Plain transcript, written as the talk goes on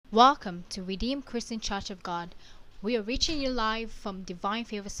Welcome to Redeemed Christian Church of God. We are reaching you live from Divine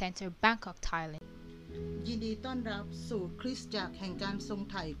Favor Center, Bangkok, Thailand. ยินดีต้อนรับสู่คริสตจักรแห่งการทรง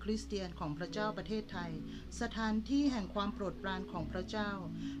ไถ่คริสเตียนของพระเจ้าประเทศไทยสถานที่แห่งความโปรดปรานของพระเจ้า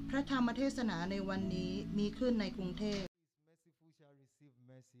พระธรรมเทศนาในวันนี้มีขึ้นในกรุงเทพ Merciful shall receive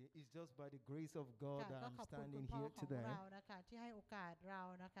mercy. It's just by the grace of God ค่ะ that ก็ I'm ขอบคุณ standing คุณพ่อ here ของ today. เรานะคะที่ให้โอกาสเรา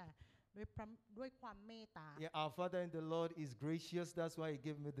นะคะด้วยความเมตตา Yeah, our Father in the Lord is gracious. That's why He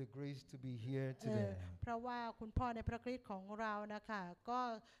gave me the grace to be here today. เพราะว่าคุณพ่อในพระคริสต์ของเรานะคะก็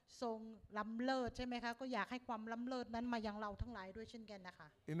ทรงล้ำเลิศใช่ไหมคะก็อยากให้ความล้ำเลิศนั้นมายังเราทั้งหลายด้วยเช่นกันนะคะ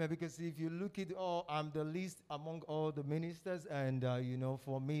Amen. Because if you look at all, I'm the least among all the ministers, and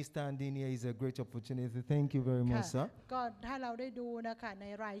for me standing here is a great opportunity. Thank you very much, ค่ะ sir. ก็ถ้าเราได้ดูนะคะใน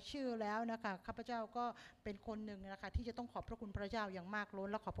รายชื่อแล้วนะคะข้าพเจ้าก็เป็นคนหนึ่งนะคะที่จะต้องขอบพระคุณพระเจ้าอย่างมากล้น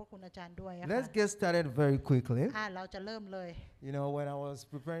และขอบพระคุณอาจารย์ด้วยนะคะ Let's get started very quickly. เราจะเริ่มเลย When I was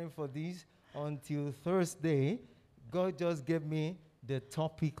preparing for this until Thursday, God just gave me the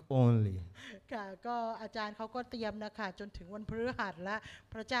topic only. ค่ะก็อาจารย์เขาก็เตรียมนะคะจนถึงวันพฤหัสและ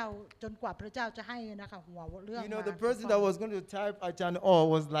พระเจ้าจนกว่าพระเจ้าจะให้นะคะหัวเรื่องมา The person that was going to type Achan Or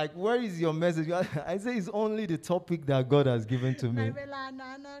was like, where is your message? I say it's only the topic that God has given to ใน me. เวลา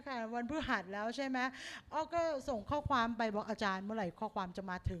นั้นนะคะวันพฤหัสแล้วใช่ไหมอ้อก็ส่งข้อความไปบอกอาจารย์เมื่อไหร่ข้อความจะ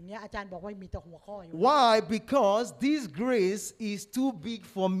มาถึงเนี่ยอาจารย์บอกว่ามีแต่หัวข้ออยู่ Why? Because this grace is too big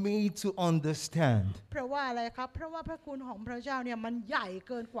for me to understand. เพราะว่าอะไรครับเพราะว่าพระคุณของพระเจ้าเนี่ยมันใหญ่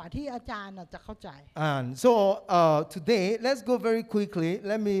เกินกว่าที่อาจารย์จะเข้าใจ And so today, let's go very quickly.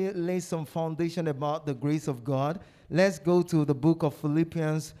 Let me lay some foundation about the grace of God. Let's go to the book of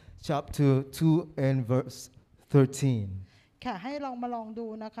Philippians chapter 2 and verse 13. ค่ะให้ลองดู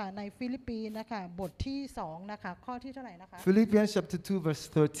นะคะในฟิลิปปีนะคะบทที่2นะคะข้อที่เท่าไหร่นะคะ Philippians chapter 2 verse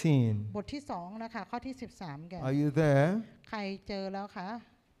 13. บทที่2นะคะข้อที่13กัน Are you there? ใครเจอแล้วคะ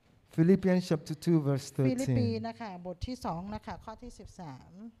Philippians chapter 2 verse ฟิลิปปี 13. นะคะบทที่2นะคะข้อที่13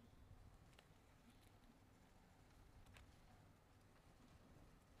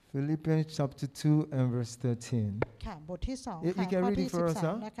 Philippians chapter 2 and verse 13. ค่ะบทที่2 You ค่ะ can ข้อ read ที่ it for us,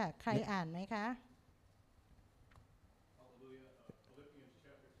 huh? 13นะคะใครอ่านไหมคะ Philippians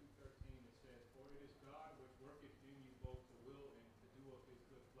chapter 2:13 it says, "For it is God which worketh in you both to will and to do of His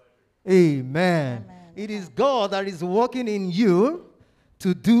good pleasure." Amen. Amen. It is God that is working in you to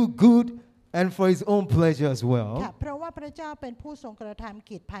do good and for His own pleasure as ค่ะ well. เพราะว่าพระเจ้าเป็นผู้ทรงกระทำ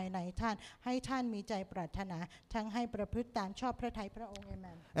กิจภายในท่านให้ท่านมีใจปรารถนาทั้งให้ประพฤติตามชอบพระทัยพระองค์อาเม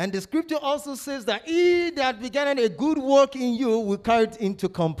น And the scripture also says that He that began a good work in you will carry it into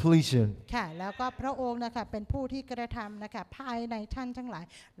completion. ค่ะแล้วก็พระองค์นะคะเป็นผู้ที่กระทำนะคะภายในท่านทั้งหลาย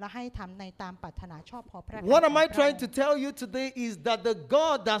และให้ทำในตามปรารถนาชอบของพระทัย What am I ของพระ trying อง to ค์ tell you today is that the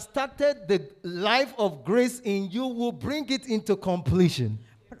God that started the life of grace in you will bring it into completion.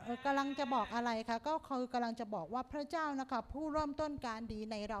 กำลังจะบอกอะไรคะก็คือกำลังจะบอกว่าพระเจ้านะคะผู้เริ่มต้นการดี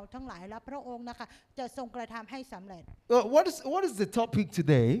ในเราทั้งหลายและพระองค์นะคะจะทรงกระทำให้สำเร็จ What is the topic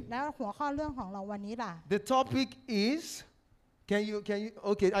today? แล้วหัวข้อเรื่องของเราวันนี้ล่ะ The topic is, can you,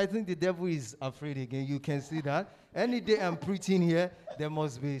 okay, I think the devil is afraid again. You can see that. Any day I'm preaching here, there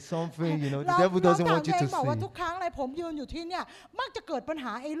must be something, the devil doesn't want you to บอกว่าทุ see. กครั้งเลยผมยืนอยู่ที่เนี่ยมักจะเกิดปัญห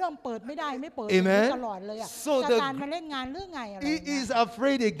าไอ้เรื่องเปิดไม่ได้ไม่เปิด Amen. ตลอดเลยอ่ะ So ซาตานมาเล่นงานเรื่องไงอะไร He is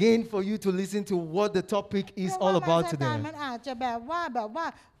afraid again for you to listen to what the topic is all about ซาตาน today. มันอาจจะแบบว่า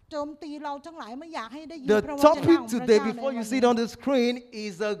โจมตีเราทั้งหลายไม่อยากให้ได้ยิน The พระวจนะของ topic พระ today, เจ้า before ใน you วัน see it นี้ on the screen,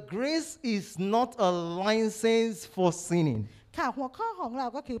 is that grace is not a license for sinning. ค่ะหัวข้อของเรา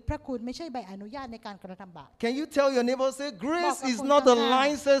ก็คือพระคุณไม่ใช่ใบอนุญาตในการกระทำบาป Can you tell your neighbor, say, graceบอกกับ is คน not a ข้างๆ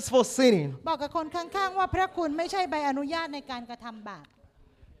license for sinning. บอกกับคนข้างๆว่าพระคุณไม่ใช่ใบอนุญาตในการกระทำบาป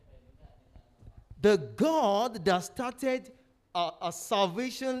The God that started a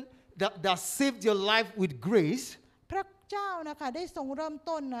salvation that saved your life with grace, พระเจ้านะคะได้ทรงเริ่ม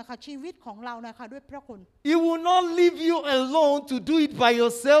ต้นนะคะชีวิตของเรานะคะด้วยพระคุณ He will not leave you alone to do it by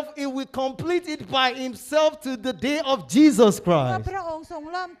yourself. He will complete it by Himself to the day of Jesus เมื่อ Christ. พระองค์ทรง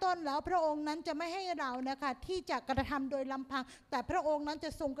เริ่มต้นแล้วพระองค์นั้นจะไม่ให้เรานะคะที่จะกระทำโดยลำพังแต่พระองค์นั้นจะ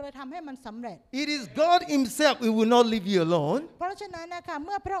ทรงกระทำให้มันสำเร็จ It is God Himself. He will not leave you alone. เพราะฉะนั้นนะคะเ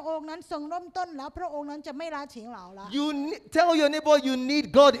มื่อพระองค์นั้นทรงเริ่มต้นแล้วพระองค์นั้นจะไม่ละทิ้งเราละ Tell your neighbor you need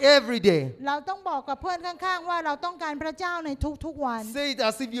God every day. เราต้องบอกกับเพื่อนข้างๆว่าเราต้องการพระเจ้าในทุกๆวัน Say it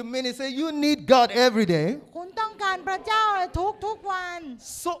as if you mean it. Say you need God every day. คุณต้องการพระเจ้าในทุกๆวัน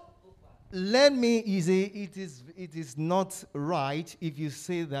So let me easy. It is not right if you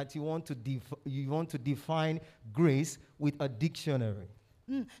say that you want to define grace with a dictionary.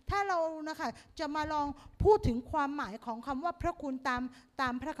 ถ้าเรานะคะจะมาลองพูดถึงความหมายของคำว่าพระคุณตา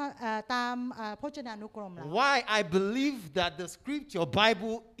มพจนานุกรมแล้ว Why I believe that the scripture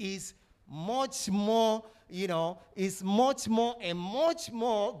Bible is much more, is much more and much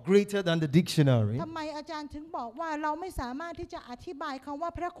more greater than the dictionary. ทำไมอาจารย์ถึงบอกว่าเราไม่สามารถที่จะอธิบายคำว่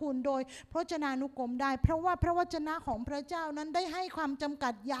าพระคุณโดยพจนานุกรมได้เพราะว่าพระวจนะของพระเจ้านั้นได้ให้ความจำกั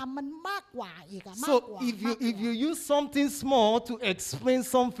ดยามมันมากกว่าอีกมาก So กว่า if you use something small to explain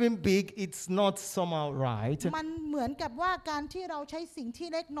something big, it's not somehow right. มันเหมือนกับว่าการที่เราใช้สิ่งที่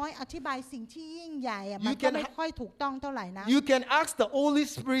เล็กน้อยอธิบายสิ่งที่ยิ่งใหญ่มัน You ก็ can ไม่ค่อยถูกต้องเท่าไหร่นะ You can ask the Holy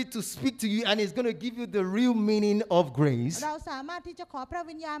Spirit to speak to you, and it's going to give you the real meaning of grace. เราสามารถที่จะขอพระ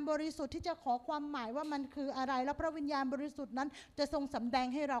วิญญาณบริสุทธิ์ที่จะขอความหมายว่ามันคืออะไรแล้วพระวิญญาณบริสุทธิ์นั้นจะทรงสำแดง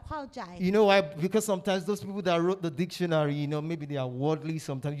ให้เราเข้าใจ You know why? Because sometimes those people that wrote the dictionary, maybe they are worldly.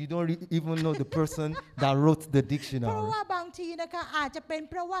 Sometimes you don't even know the person that wrote the เพราะ dictionary. ว่าบางทีนะคะอาจจะเป็น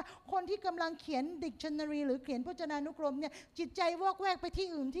เพราะว่าคนที่กำลังเขียน dictionary หรือเขียนพจนานุกรมเนี่ยจิตใจวอกแวกไปที่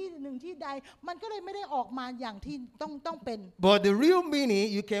อื่นที่หนึ่งที่ใดมันก็เลยไม่ได้ออกมาอย่างที่ต้องเป็น But the real meaning,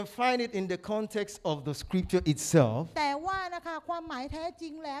 you can find it in the context of the scripture itself. แต่ว่านะคะความหมายแท้จริ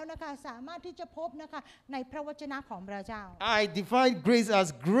งแล้วนะคะสามารถที่จะพบนะคะในพระวจนะของพระเจ้า I define grace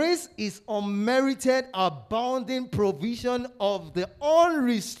is unmerited, abounding provision of the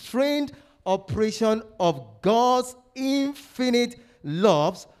unrestrained operation of God's infinite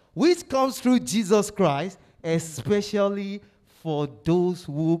love, which comes through Jesus Christ, especially for those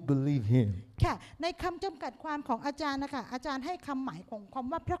who believe Him. ค่ะในคำจำกัดความของอาจารย์นะคะอาจารย์ให้คำหมายของค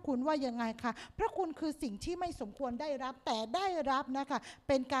ำว่าพระคุณว่ายังไงคะพระคุณคือสิ่งที่ไม่สมควรได้รับแต่ได้รับนะคะ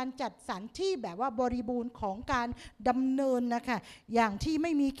เป็นการจัดสรรที่แบบว่าบริบูรณ์ของการดำเนินนะคะอย่างที่ไ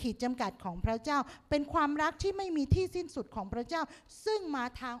ม่มีขีดจำกัดของพระเจ้าเป็นความรักที่ไม่มีที่สิ้นสุดของพระเจ้าซึ่งมา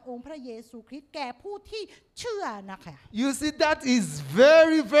ทางองค์พระเยซูคริสต์แก่ผู้ที่เชื่อนะคะ You see, that is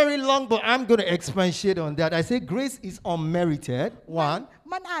very, very long, but I'm going to expatiate on that. I say grace is unmerited, one.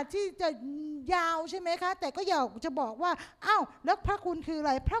 มันอาจที่จะยาวใช่ไหมคะแต่ก็อยากจะบอกว่าอ้าวแล้วพระคุณคืออะไ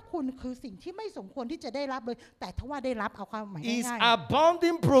รพระคุณคือสิ่งที่ไม่สมควรที่จะได้รับเลยแต่ถ้าว่าได้รับเอาความหมาย Is ง่าย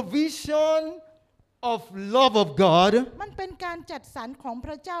abounding provision of love of God. ๆมันเป็นการจัดสรรของพ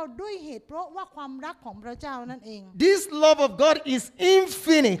ระเจ้าด้วยเหตุเพราะว่าความรักของพระเจ้านั่นเอง This love of God is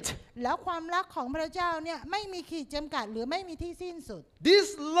infinite. แล้วความรักของพระเจ้าเนี่ยไม่มีขีดจำกัดหรือไม่มีที่สิ้นสุด This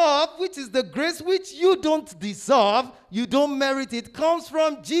love, which is the grace which you don't deserve, you don't merit it, comes from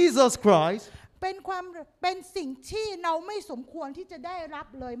Jesus Christ. เป็นสิ่งที่เราไม่สมควรที่จะได้รับ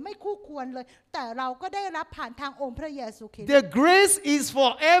เลยไม่คู่ควรเลยแต่เราก็ได้รับผ่านทางองค์พระเยซูคริสต์ The grace is for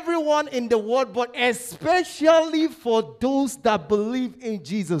everyone in the world, but especially for those that believe in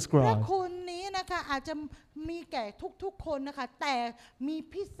Jesus พระ Christ. คุณนี้นะคะอาจจะมีแก่ทุกๆคนนะคะแต่มี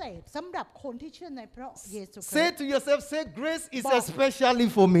พิเศษสำหรับคนที่เชื่อในพระเยซูคริส Say ต์ to yourself, say, grace is especially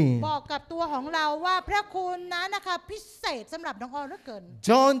for me. บอกกับตัวของเราว่าพระคุณนั้นนะคะพิเศษสำหรับน้องออเหลือเกิน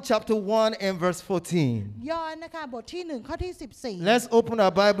John chapter 1 and verse 14. ยอห์นนะคะบทที่1ข้อที่14 Let's open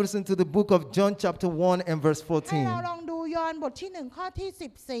our Bibles into the book of John chapter 1 and verse ให้เราล 14. องดูยอห์นบทที่1ข้อที่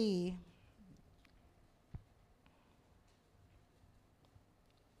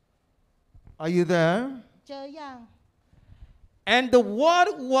14 Are you there? เจอยัง And the word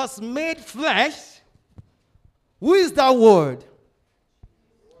was made flesh. Who is that word?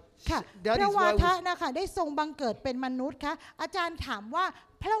 ค่ะ That พระ is วา why ทะ we, นะคะได้ทรงบังเกิดเป็นมนุษย์คะอาจารย์ถามว่า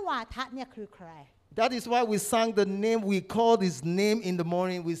พระวาทะเนี่ยคือใคร that is why we sang the name. We called his name in the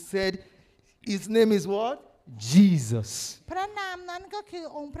morning. We said, his name is what? Jesus. พระนามนั้นก็คือ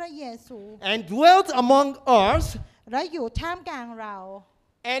องค์พระเยซู And dwelt among us, และอยู่ท่ามกลางเรา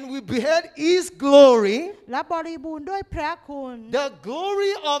and we beheld his glory, และบริบูรณ์ด้วยพระคุณ the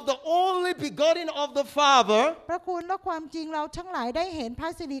glory of the only begotten of the Father. พระคุณและความจริงเราทั้งหลายได้เห็นพระ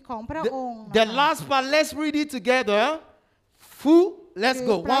สิริของพระองค์ The last part, let's read it together. Full, let's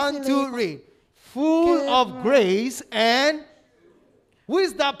go. 1, 2, read. Full of grace and who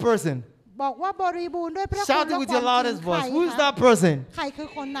is that person? บอกว่าบริบูรณ์ด้วยพระคุณ Shout it และ with ควา your มจริ loudest งใคร voice. Who is คะ that person? ใครคือ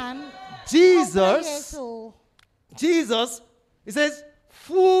คนนั้นองค์พระเย Jesus. ซู Jesus. It says,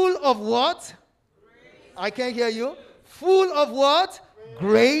 full of what? I can't hear you. Full of what?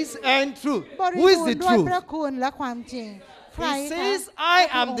 Grace and truth. บริ Who บู is ร the ณ์ด้วย truth? พระคุณและความจริงใคร He คะ says, I ก็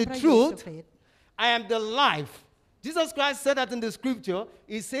คือ am อง the ค์พระเยซู truth. คริสต์ I am the life. Jesus Christ said that in the scripture.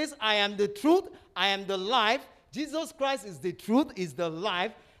 He says, I am the truth. I am the life. Jesus Christ is the truth, is the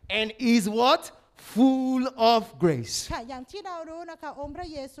life, and is what? Full of grace. ค่ะอย่างที่เรารู้นะคะองค์พระ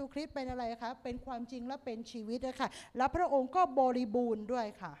เยซูคริสต์เป็นอะไรคะเป็นความจริงและเป็นชีวิตนะคะและพระองค์ก็บริบูรณ์ด้วย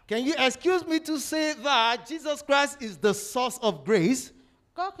ค่ะ Can you excuse me to say that Jesus Christ is the source of grace?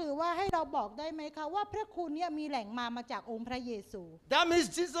 ก็คือว่าให้เราบอกได้ไหมคะว่าพระคุณเนี่ยมีแหล่งมาจากองค์พระเยซู That means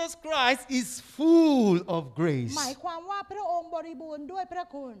Jesus Christ is full of grace. หมายความว่าพระองค์บริบูรณ์ด้วยพระ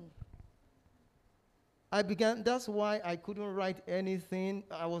คุณ That's why I couldn't write anything.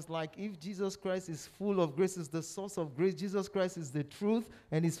 I was like, if Jesus Christ is full of grace, is the source of grace, Jesus Christ is the truth,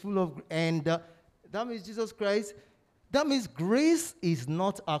 and is full of, that means Jesus Christ, that means grace is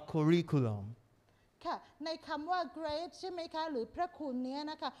not a curriculum. ค่ะในคำว่า grace ใช่ไหมคะหรือพระคุณเนี้ย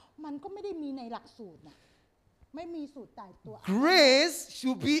นะคะมันก็ไม่ได้มีในหลักสูตรนะไม่มีสูตรตายตัว Grace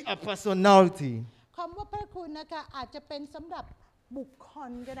should be a personality. คำว่าพระคุณนะคะอาจจะเป็นสำหรับบุคค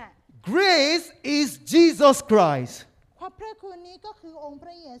ลก็ได้ Grace is Jesus Christ. ความพระคุณนี้ก็คือองค์พร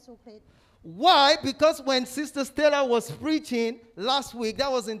ะเยซูคริสต์ Why? Because when Sister Stella was preaching last week,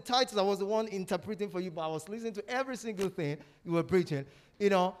 that was in Titus. I was the one interpreting for you, but I was listening to every single thing you were preaching. You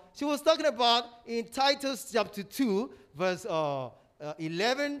know, she was talking about in Titus chapter 2, verse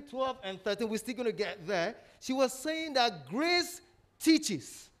 11, 12, and 13. We're still going to get there. She was saying that grace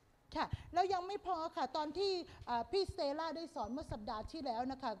teaches. ค่ะแล้วยังไม่พอค่ะตอนที่พี่สเตล่าได้สอนเมื่อสัปดาห์ที่แล้ว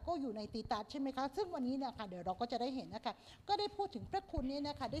นะคะก็อยู่ในตีตัสใช่ไหมคะซึ่งวันนี้เนี่ยค่ะเดี๋ยวเราก็จะได้เห็นนะคะก็ได้พูดถึงพระคุณนี้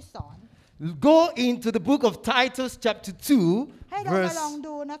นะคะได้สอน Go into the book of Titus chapter 2, ให้เรามา verse ลอง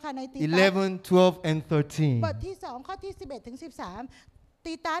ดูนะคะในตีตัส 11, 12, and บท 13. ที่2ข้อที่11ถึง13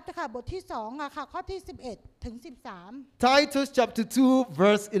ตีตัสค่ะบทที่2ค่ะข้อที่11ถึง13 Titus chapter 2,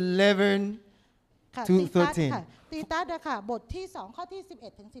 verse 11. ค่ะ to ตีตัส 13. ค่ะตีตัสนะคะบทที่2ข้อที่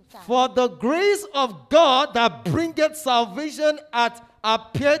11ถึง13 For the grace of God that bringeth salvation hath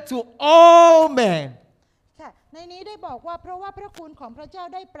appeared to all men. ค่ะในนี้ได้บอกว่าเพราะว่าพระคุณของพระเจ้า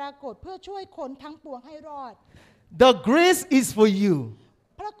ได้ปรากฏเพื่อช่วยคนทั้งปวงให้รอด The grace is for you.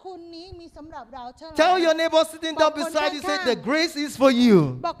 พระคุณนี้มีสำหรับเราเท่านั้น Tell your neighbor sitting down beside you, say, the grace is for you.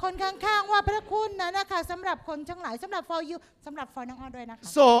 บอกคนข้างๆว่าพระคุณนั้นนะคะสำหรับคนทั้งหลายสำหรับ for you สำหรับ for น้องอ้อด้วยนะคะ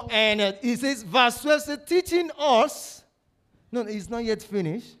So, and it says, verse 12 says, teaching us, no, it's not yet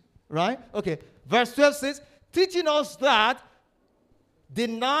finished, right? Okay, verse 12 says, teaching us that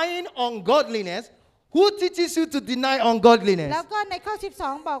denying ungodliness, who teaches you to deny ungodliness? แล้วก็ในข้อ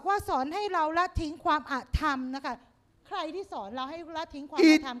12บอกว่าสอนให้เราละทิ้งความอธรรมนะคะใครที่สอนเราให้ละทิ้งความอ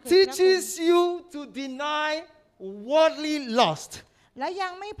It ธรรมคือพระคุณ teaches you to deny worldly lust. และยั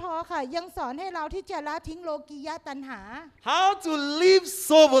งไม่พอค่ะยังสอนให้เราที่จะละทิ้งโลกียะตัณหา How to live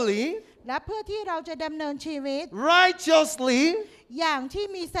soberly, และเพื่อที่เราจะดำเนินชีวิต righteously, อย่างที่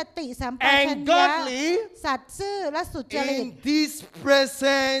มีสติสัมปชัญ and ญะ godly สัตย์ซื่อและสุจริต in this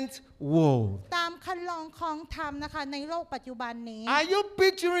present world. ตามคันลองครองธรรมนะคะในโลกปัจจุบันนี้ Are you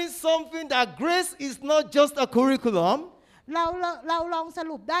picturing something that grace is not just a curriculum? เราลองส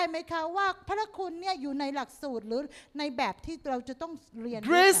รุปได้ไหมคะว่าพระคุณเนี่ยอยู่ในหลักสูตรหรือในแบบที่เราจะต้องเรียนด้วย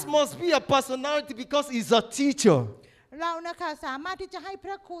Grace กัน must be a personality because it's a teacher. เรานะคะสามารถที่จะให้พ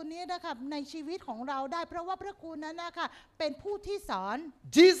ระคุณนี้นะคะในชีวิตของเราได้ เพราะว่าพระคุณนั้นนะคะเป็นผู้ที่สอน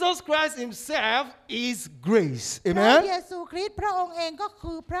Jesus Christ himself is grace. พระ Amen? เยซูคริสต์พระองค์เองก็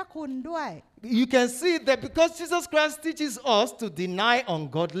คือพระคุณด้วย You can see that because Jesus Christ teaches us to deny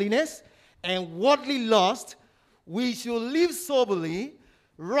ungodliness and worldly lust, we should live soberly,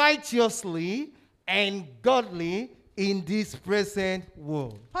 righteously, and godly in this present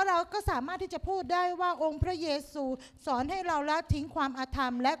world. เพราะเราก็สามารถที่จะพูดได้ว่าองค์พระเยซูสอนให้เราละทิ้งความอาธรร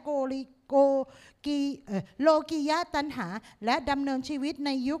มและโลกียะตัณหาและดำเนินชีวิตใน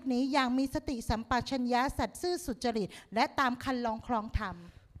ยุคนี้อย่างมีสติสัมปชัญญะสัตย์ซื่อสุจริตและตามคันลองครองธรรม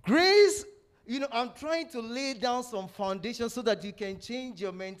Grace, I'm trying to lay down some foundation so that you can change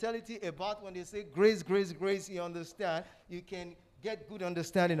your mentality about when they say grace, grace, grace, you understand, you can get good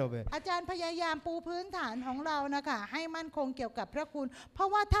understanding of it. อาจารย์พยายามปูพื้นฐานของเรานะคะให้มั่นคงเกี่ยวกับพระคุณ เพราะ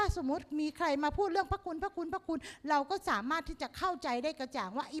ว่าถ้าสมมติมีใครมาพูดเรื่องพระคุณเราก็สามารถที่จะเข้าใจได้กระจ่าง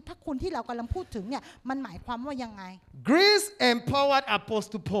ว่าอีพระคุณที่เรากำลังพูดถึงเนี่ยมันหมายความว่ายังไง Grace empowered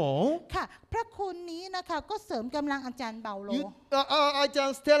Apostle Paul. ค่ะพระคุณนี้นะคะก็เสริมกำลังอาจารย์เปาโล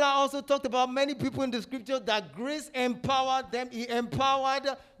Ajahn Stella also talked about many people in the scripture that grace empowered them. He empowered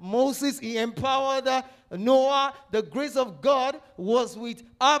Moses, he empowered Noah. The grace of God was with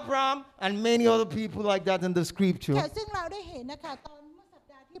Abraham and many other people like that in the scripture. ค่ะซึ่งเราได้เห็นนะคะตอนเมื่อสัป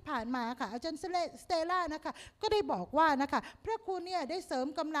ดาห์ที่ผ่านมาค่ะอาจารย์สเตล่านะคะก็ได้บอกว่านะคะพระคุณเนี่ยได้เสริม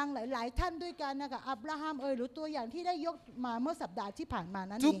กำลังหลายๆท่านด้วยกันนะคะอับราฮัมหรือตัวอย่างที่ได้ยกมาเมื่อสัปดาห์ที่ผ่านมา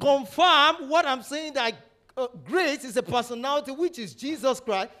นั้นเอ To ง confirm what I'm saying, that grace is a personality, which is Jesus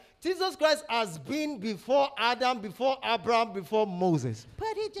Christ. Jesus Christ has been before Adam, before Abraham, before Moses. เพื่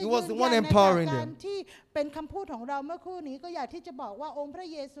อที่ จะ He ยื was น the ยั one นนะคะ empowering การ them. ที่เป็นคำพูดของเราเมื่อครู่นี้ก็อยากที่จะบอกว่าองค์พระ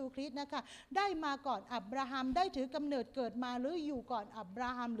เยซูคริสต์นะคะได้มาก่อนอับราฮัมได้ถือกำเนิดเกิดมาหรืออยู่ก่อนอับรา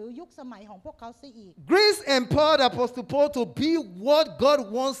ฮัมหรือยุคสมัยของพวกเขาเสียอีก Grace empowered Apostle Paul to be what God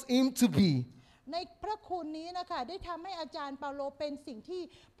wants him to be. ในพระคุณนี้นะคะได้ทำให้อาจารย์เปาโลเป็นสิ่งที่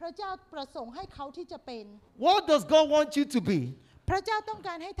พระเจ้าประสงค์ให้เขาที่จะเป็น What does God want you to be? พระเจ้าต้องก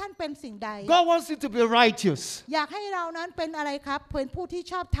ารให้ท่านเป็นสิ่งใด God wants you to be righteous. อยากให้เรานั้นเป็นอะไรครับเป็นผู้ที่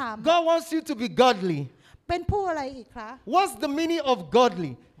ชอบธรรม God wants you to be godly. เป็นผู้อะไรอีกคะ What's the meaning of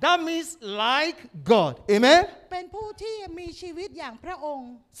godly? That means like God. Amen? เป็นผู้ที่มีชีวิตอย่างพระองค์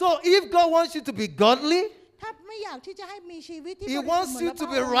So if God wants you to be godly, ถ้าไม่อยากที่จะให้มีชีวิตที่ He บริสุทธิ์ wants เหมื you อน to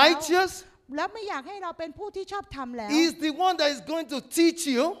พ be ระองค์แล้ว righteous. แล้วไม่อยากให้เราเป็นผู้ที่ชอบธรรมแล้ว He's the one that is going to teach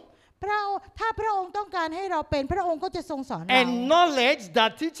you ถ้าพระองค์ต้องการให้เราเป็นพระองค์ก็จะทรงสอนเรา and knowledge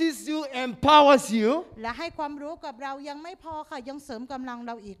that teaches you, empowers you. และให้ความรู้กับเรายังไม่พอค่ะยังเสริมกำลังเ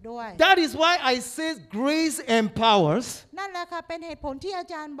ราอีกด้วย That is why I say grace empowers. นั่นแหละค่ะเป็นเหตุผลที่อา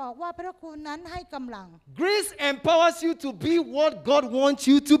จารย์บอกว่าพระคุณนั้นให้กำลัง Grace empowers you to be what God wants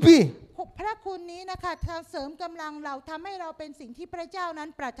you to be. พระคุณนี้นะคะเสริมกำลังเราทำให้เราเป็นสิ่งที่พระเจ้านั้น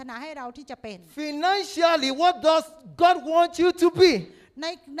ปรารถนาให้เราที่จะเป็น Financially, what does God want you to be?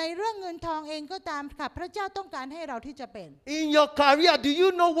 ในเรื่องเงินทองเองก็ตามค่ะพระเจ้าต้องการให้เราที่จะเป็น In your career, do you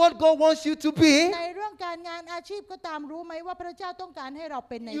know what God wants you to be? ในเรื่องการงานอาชีพก็ตามรู้ไหมว่าพระเจ้าต้องการให้เรา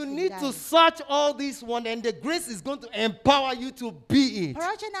เป็นใน You สิ่ง need ใด to search all this one, and the grace is going to empower you to be it. เพร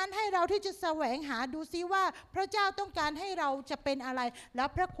าะฉะนั้นให้เราที่จะแสวงหาดูซิว่าพระเจ้าต้องการให้เราจะเป็นอะไร แล้ว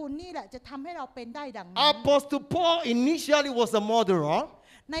พระคุณนี่แหละจะทำให้เราเป็นได้ดังนั้น Apostle Paul initially was a murderer,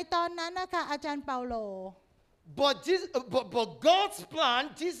 ในตอนนั้นนะคะอาจารย์เปาโล but God's plan,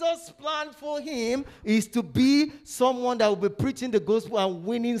 Jesus' plan for him, is to be someone that will be preaching the gospel and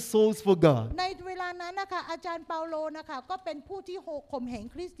winning souls for God. ในเวลานั้นนะคะอาจารย์เปาโลนะคะก็เป็นผู้ที่ข่มเหง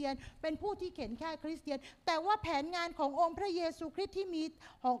คริสเตียน เป็นผู้ที่เข็นฆ่าคริสเตียน แต่ว่าแผนงานขององค์พระเยซูคริสต์ที่มี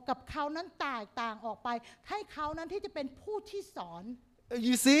กับเขานั้นแตกต่างออกไป ให้เขานั้นที่จะเป็นผู้ที่สอน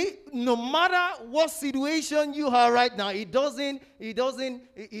You see, no matter what situation you are right now, it doesn't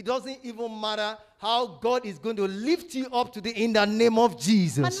even matter how God is going to lift you up today in the name of มัน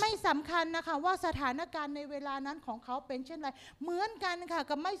Jesus. ไม่สำคัญนะคะว่าสถานการณ์ในเวลานั้นของเขาเป็นเช่นไรเหมือนกันค่ะ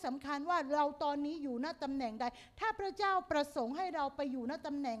กับไม่สำคัญว่าเราตอนนี้อยู่ณตำแหน่งใด ถ้าพระเจ้าประสงค์ให้เราไปอยู่ณต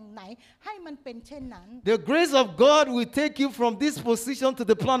ำแหน่งไหน ให้มันเป็นเช่นนั้น The grace of God will take you from this position to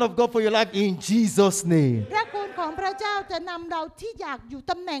the plan of God for your life in Jesus' name. พระคุณของพระเจ้าจะนำเราที่อยากอยู่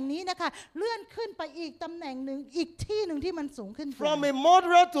ตำแหน่งนี้นะคะเลื่อนขึ้นไปอีกตำแหน่งหนึ่งอีกที่หนึ่งที่มันสูงขึ้นไป From a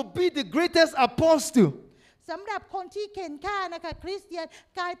murderer to be the greatest apostle. สำหรับคนที่เข็นฆ่านะคะคริสเตียน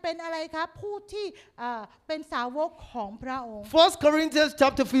กลายเป็นอะไรครับผู้ที่เป็นสาวกของพระองค์ 1 Corinthians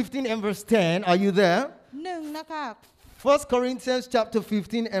chapter 15 and verse 10. Are you there? หนึ่งนะคะ 1 Corinthians chapter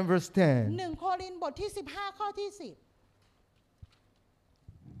 15 and verse 10. หนึ่งโครินธ์บทที่15ข้อที่10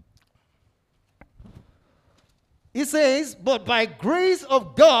 It says, but by grace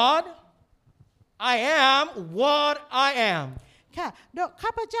of God, I am what I am. ค่ะข้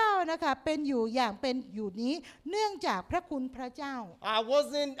าพเจ้านะคะเป็นอยู่อย่างเป็นอยู่นี้เนื่องจากพระคุณพระเจ้า I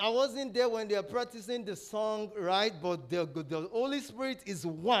wasn't there when they are practicing the song, right? But the Holy Spirit is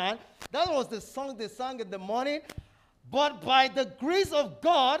one. That was the song they sang in the morning. But by the grace of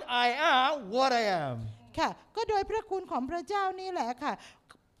God, I am what I am. ค่ะก็โดยพระคุณของพระเจ้านี่แหละค่ะ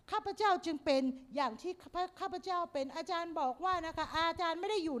ข้าพเจ้าจึงเป็นอย่างที่ข้าพเจ้าเป็นอาจารย์บอกว่านะคะอาจารย์ไม่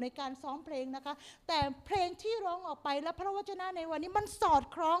ได้อยู่ในการซ้อมเพลงนะคะแต่เพลงที่ร้องออกไปและพระวจนะในวันนี้มันสอด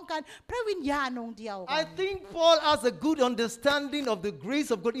คล้องกันพระวิญญาณองค์เดียวกัน I think Paul has a good understanding of the grace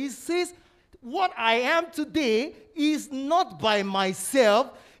of God. He says, what I am today is not by myself.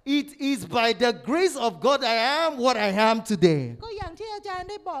 It is by the grace of God I am what I am today. ก็อย่างที่อาจารย์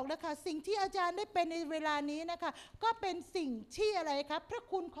ได้บอกนะคะสิ่งที่อาจารย์ได้เป็นในเวลานี้นะคะก็เป็นสิ่งที่อะไรครับพระ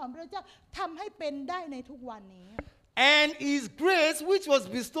คุณของพระเจ้าทำให้เป็นได้ในทุกวันนี้ And his grace which was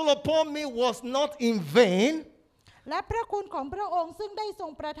bestowed upon me was not in vain. และพระคุณของพระองค์ซึ่งได้ทร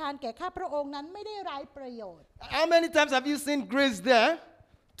งประทานแก่ข้าพระองค์นั้นไม่ได้ไร้ประโยชน์ How many times have you seen grace there?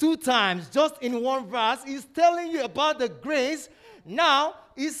 2 times, just in one verse. He's telling you about the grace. Now,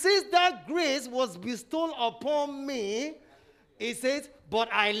 he says that grace was bestowed upon me. He says, but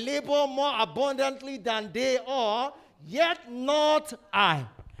I labor more abundantly than they are, yet not I.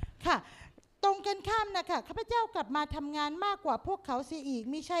 ค่ะ ตรงกันข้ามนะคะข้าพเจ้ากลับมาทำงานมากกว่าพวกเขาเสียอีก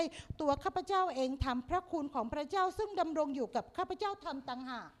มิใช่ตัวข้าพเจ้าเองทำพระคุณของพระเจ้าซึ่งดำรงอยู่กับข้าพเจ้าทำต่าง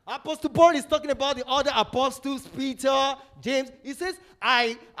หาก Apostle Paul is talking about the other apostles, Peter, James. He says,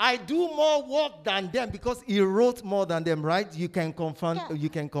 I do more work than them because he wrote more than them, right? You can confirm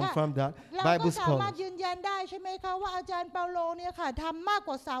that. เราก็ Bible สามารถ scholars. ยืนยันได้ใช่ไหมคะว่าอาจารย์เปาโลเนี่ยค่ะทำมากก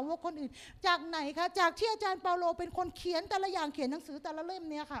ว่าสาวกคนอื่นจากไหนคะจากที่อาจารย์เปาโลเป็นคนเขียนแต่ละอย่างเขียนหนังสือแต่ละเล่ม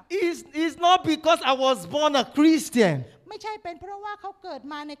เนี่ยค่ะ It's not because I was born a Christian. ไม่ใช่เป็นเพราะว่าเขาเกิด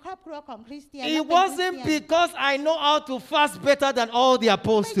มาในครอบครัวของคริสเตียน It wasn't because I know how to fast better than all the ไม่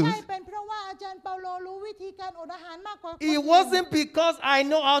apostles. ใช่เป็นเพราะว่าอาจารย์เปาโลรู้วิธีการอดอาหารมากกว่าคน It อื่น wasn't because I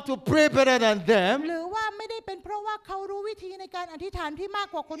know how to pray better than ห them. รือว่าไม่ได้เป็นเพราะว่าเขารู้วิธีในการอธิษฐานที่มาก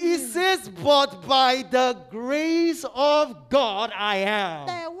กว่าคน It อื่น says, but by the grace of God I am.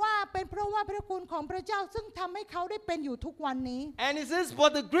 แต่ว่าเป็นเพราะว่าพระคุณของพระเจ้าซึ่งทำให้เขาได้เป็นอยู่ทุกวันนี้ And it says, but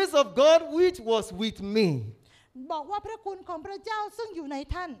the grace of God which was with me. บอกว่าพระคุณของพระเจ้าซึ่งอยู่ใน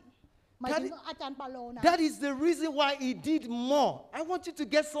ท่านหมายถึงอาจารย์เปาโลนะ That is the reason why he did more. I want you to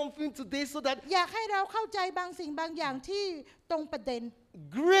get something today so that อยากให้เราเข้าใจบางสิ่งบางอย่างที่ตรงประเด็น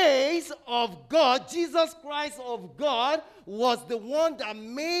grace of God, Jesus Christ of God, was the one that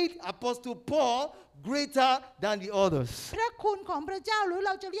made Apostle Paul greater than the others. พระคุณของพระเจ้าหรือเ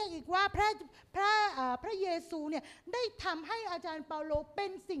ราจะเรียกอีกว่าพระเยซูเนี่ยได้ทำให้อาจารย์เปาโลเป็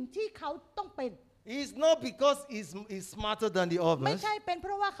นสิ่งที่เขาต้องเป็น It's not because he's smarter than the ไม่ others. ใช่เป็นเพ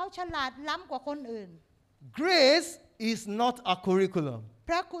ราะว่าเขาฉลาดล้ำกว่าคนอื่น Grace is not a curriculum.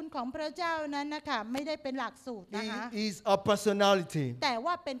 พระคุณของพระเจ้านั้นนะคะไม่ได้เป็นหลักสูตรนะคะ It is a personality. แต่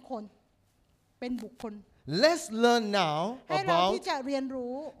ว่าเป็นคนเป็นบุคคล Let's learn now ให้เรา about ที่จะเรียน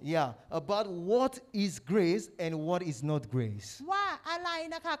รู้ about what is grace and what is not grace. ว่าอะไร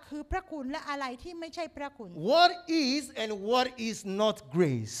นะคะคือพระคุณและอะไรที่ไม่ใช่พระคุณ What is and what is not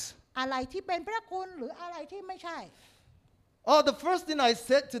grace. อะไรที่เป็นพระคุณหรืออะไรที่ไม่ใช่ The first thing I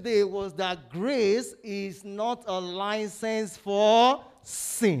said today was that grace is not a license for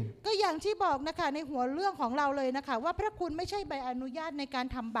sin. ก็อย่างที่บอกนะคะในหัวเรื่องของเราเลยนะคะว่าพระคุณไม่ใช่ใบอนุญาตในการ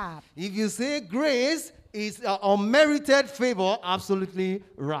ทำบาป If you say grace is unmerited favor, absolutely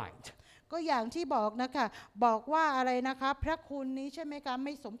right. ก็อย่างที่บอกนะคะบอกว่าอะไรนะคะพระคุณนี้ใช่ไหมคะไ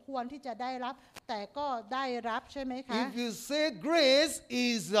ม่สมควรที่จะได้รับแต่ก็ได้รับใช่ไหมคะ If you say grace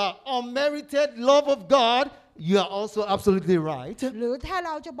is unmerited love of God, you are also absolutely right. หรือถ้าเ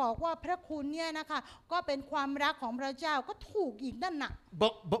ราจะบอกว่าพระคุณเนี่ยนะคะก็เป็นความรักของพระเจ้าก็ถูกอีกนั่นน่ะ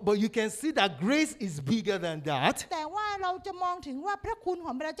But you can see that grace is bigger than that. แต่ว่าเราจะมองถึงว่าพระคุณข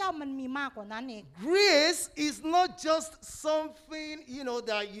องพระเจ้ามันมีมากกว่านั้นเอง Grace is not just something,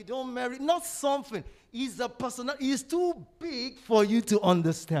 that you don't merit. Not something. It's a personal. It's too big for you to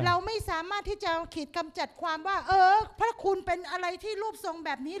understand. เราไม่สามารถที่จะขีดกำจัดความว่าพระคุณเป็นอะไรที่รูปทรงแบ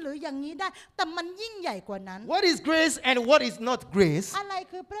บนี้หรืออย่างนี้ได้แต่มันยิ่งใหญ่กว่านั้น What is grace and what is not grace? อะไร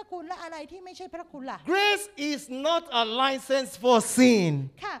คือพระคุณและอะไรที่ไม่ใช่พระคุณล่ะ Grace is not a license for sin.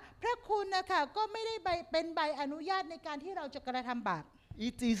 ค่ะพระคุณนะคะก็ไม่ได้เป็นใบอนุญาตในการที่เราจะกระทำบาป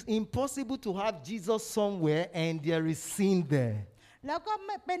It is impossible to have Jesus somewhere and there is sin there. แล้วก็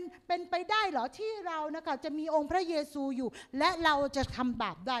เป็นไปได้เหรอที่เรานะคะจะมีองค์พระเยซูอยู่และเราจะทำบ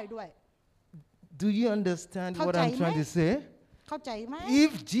าปได้ด้วย Do you understand what I'm เข้าใจไหม? trying to say? เข้าใจไหม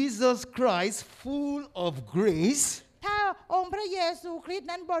If Jesus Christ, full of grace, ถ้าองค์พระเยซูคริสต์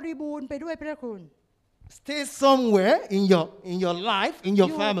นั้นบริบูรณ์ไปด้วยพระคุณ stay somewhere in your life, in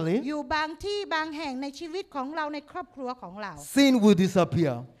your family, อยู่บางที่บางแห่งในชีวิตของเราในครอบครัวของเรา sin will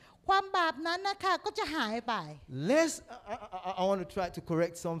disappear. ความบาปนั้นนะคะก็จะหายไป I want to try to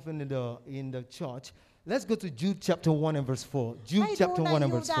correct something in the church. Let's go to Jude chapter 1 and verse 4. Jude ให้ดู chapter ใน 1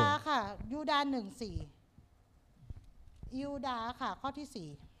 and ยู verse ดา 4. ค่ะยูดา1:4ยูดาค่ะข้อที่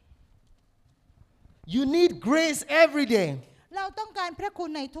You need grace every day. 4เราต้องการพระคุณ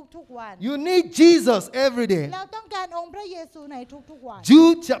ในทุกๆวัน You need Jesus every day. เราต้องการองค์พระเยซูในทุกๆวัน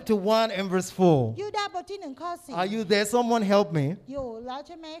Jude chapter 1 and verse 4. ยูดาบทที่1ข้อ Are you there? Someone help me. 4อยู่แล้วใ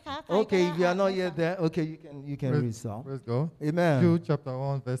ช่ไหมคะใคร Okay, ก็ if you are ได้ not yet there, okay, you can read some. Praise God. Amen. Jude chapter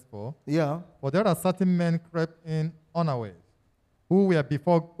 1 verse 4. Yeah. For there are certain men crept in unawares, who were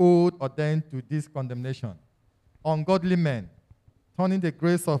before old ordained to this condemnation, ungodly men, turning the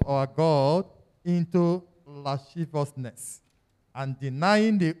grace of our God into lasciviousness, and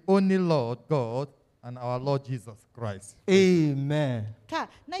denying the only Lord God and our Lord Jesus Christ. Amen. ค่ะ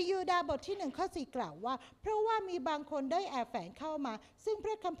ในยูดาบทที่1ข้อ4กล่าวว่าเพราะว่ามีบางคนได้แอบแฝงเข้ามาซึ่งพ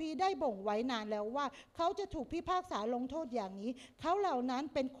ระคัมภีร์ได้บ่งไว้นานแล้วว่าเขาจะถูกพิพากษาลงโทษอย่างนี้เขาเหล่านั้น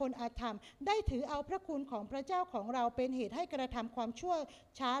เป็นคนอาธรรมได้ถือเอาพระคุณของพระเจ้าของเราเป็นเหตุให้กระทำความชั่ว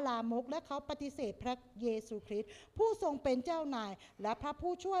ช้าลามกและเขาปฏิเสธพระเยซูคริสต์ผู้ทรงเป็นเจ้านายและพระ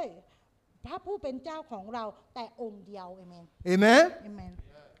ผู้ช่วย พระผู้เป็นเจ้าของเราแต่องค์เดียวเอเมน Amen. เอเมน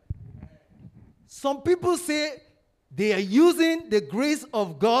Some people say they are using the grace of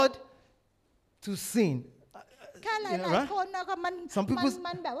God to sin. ค่ะหลาย right? ๆคนนะคะมัน Some people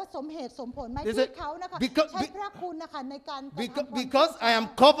มันแบบว่าสมเหตุสมผลไหม They ที่ say เขานะคะ because- ใช้พระคุณนะคะในการกระทำความ Because I am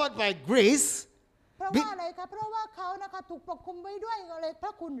covered by grace, เพราะว่าอะไรคะเพราะว่าเขานะคะถูกปกคุมไว้ด้วยอะไรพร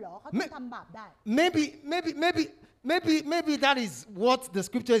ะคุณเหรอเขาถึงทำบาปได้ maybe that is what the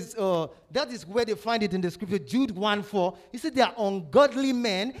scripture is, that is where they find it in the scripture. Jude 1:4. He said they are ungodly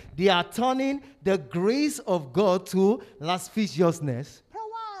men. They are turning the grace of God to lasciviousness. เพราะ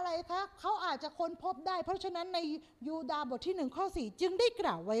ว่าอะไรคะเขาอาจจะค้นพบได้ เพราะฉะนั้นในยูดาห์บทที่1ข้อ4จึงได้ก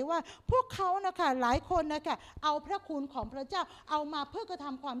ล่าวไว้ว่า พวกเขานะคะหลายคนนะคะเอาพระคุณของพระเจ้าเอามาเพื่อกระท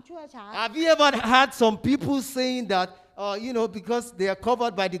ำความชั่วช้า Have you ever heard some people saying that, because they are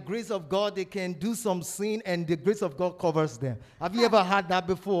covered by the grace of God, they can do some sin and the grace of God covers them? Have you ever heard that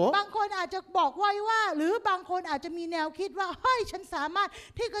before? บางคนอาจจะบอกไว้ว่า หรือบางคนอาจจะมีแนวคิดว่าเฮ้ยฉันสามารถ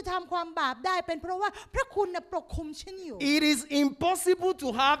ที่กระทำความบาปได้เป็นเพราะว่าพระคุณปกคุมฉันอยู่ It is impossible to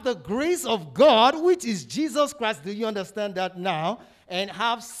have the grace of God, which is Jesus Christ. Do you understand that now? And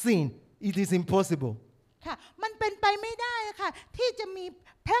have sin. It is impossible. ค่ะมันเป็นไปไม่ได้ค่ะที่จะมี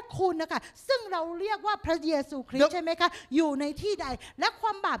พระคุณนะคะซึ่งเราเรียกว่าพระเยซูคริสต์ใช่ไหมคะอยู่ในที่ใดและคว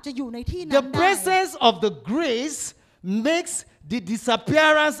ามบาปจะอยู่ในที่นั้ The นได้ presence of the grace makes the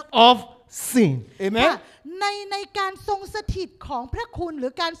disappearance of sin. ค่ะ Amen? ในการทรงสถิตของพระคุณหรื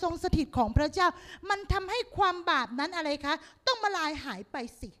อการทรงสถิตของพระเจ้า มันทำให้ความบาปนั้นอะไรคะต้องมาลายหายไป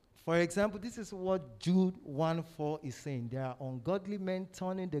สิ For example, this is what Jude 1:4 is saying. There are ungodly men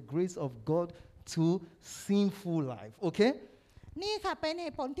turning the grace of God to sinful life. Okay? นี่ค่ะเป็นเห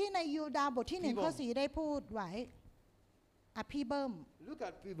ตุผลที่ในยูดาห์บทที่ พี่บอม 1ข้อ4ได้พูดไว้พี่เบิ้ม Look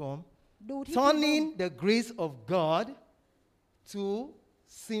at people ดูที่พี่เบิ้ม turning the grace of God to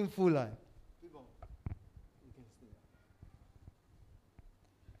sinful life.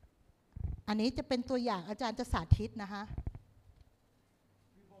 อันนี้จะเป็นตัวอย่างอาจารย์จะสาธิตนะคะ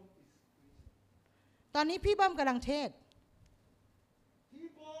ตอนนี้พี่เบิ้มกำลังเทศ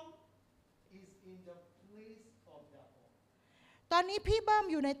People is in the place of their own. ตอนนี้พี่เบิ้ม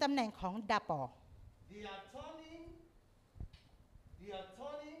อยู่ในตำแหน่งของดาปอ They are turning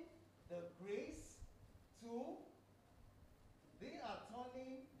the grace to, they are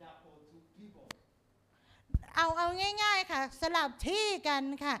turning that to people. เอาง่ายๆค่ะสลับที่กัน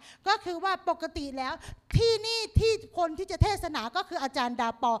ค่ะก็คือว่าปกติแล้วที่นี่ที่คนที่จะเทศนาก็คืออาจารย์ดา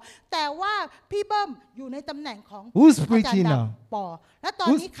ปอแต่ว่าพี่เบิ้มอยู่ในตำแหน่งของ Who's อาจาร preaching ย์ดา now? ปอและตอน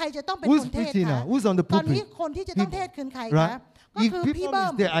นี้ใครจะต้องเป็น Who's คนเทศ preaching คะ now? Who's on the ตอนนี้ pulpit? คนที่จะต้องเทศคือใครคะ Right? ก็ If คือพี่ people เบิ้ is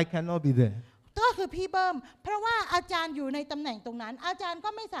ม there, I cannot be there. ก็คือพี่เบิ้มเพราะว่าอาจารย์อยู่ในตำแหน่งตรงนั้น อาจารย์ก็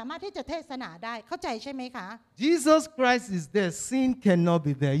ไม่สามารถที่จะเทศนาได้เข้าใจใช่ไหมคะ Jesus Christ is there. Sin cannot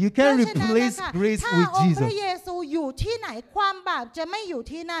be there. You เพราะ can't ฉะนั้น replace นะคะ grace ถ้า with องค์พระ Jesus. เยซูอยู่ที่ไหนความบาปจะไม่อยู่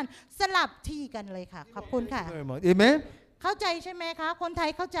ที่นั่นสลับที่กันเลยค่ะขอบคุณค่ะ Very much. Amen? เข้าใจใช่ไหมคะ คนไทย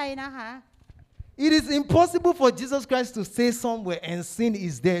เข้าใจนะคะ It is impossible for Jesus Christ to stay somewhere and sin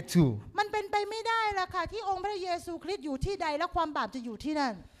is there too. มันเป็นไปไม่ได้ละค่ะที่องค์พระเยซูคริสต์อยู่ที่ใดและความบาปจะอยู่ที่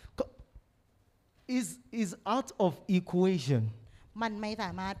นั่น Is out of equation. มันไม่ส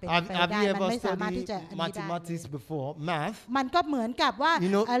ามารถเป็น Have, ไป have ได้ you มัน ever ไม่สามารถที่ studied จะอันนี้ได้ mathematics before? Math? มันก็เหมือนกับว่า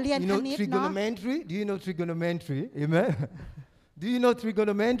เรียน You ค know ณิตเนาะ trigonometry? Do you know trigonometry? Amen? Do you know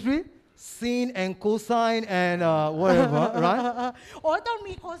trigonometry? Sin and cosine and whatever, right? โอ้ต้อง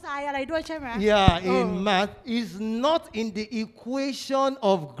มีโคไซน์อะไรด้วยใช่ไหม Yeah, in math is not in the equation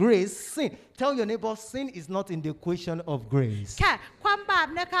of grace. Sin. Tell your neighbor, sin is not in the equation of grace. ค่ะความบาป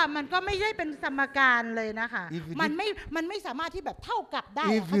นะคะมันก็ไม่ได้เป็นสมการเลยนะคะ If you มันไม่สามารถที่แบบเท่ากับได้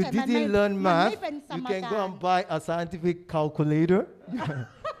If เข้า you ใจมันไม่ didn't learn มัน math, ไม่เป็นส you ม can กา go ร and buy a scientific calculator.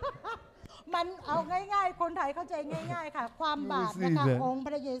 มันเอาง่ายๆ คนไทยเข้าใจง่าย ๆ ค่ะ ความบาปนะคะ Receive it. องค์พ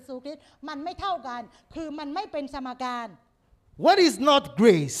ระเยซูคริสต์มันไม่เท่ากัน คือมันไม่เป็นสมการ What is not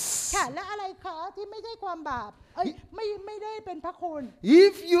grace? ค่ะ และอะไรคะที่ไม่ใช่ความบาปไม่ได้เป็นพระคุณ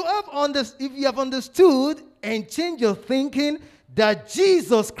If you have understood and change your thinking that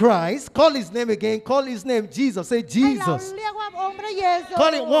Jesus Christ, call his name again, call his name Jesus, say ให้เรา Jesus. เรียกว่าองค์พระเยซู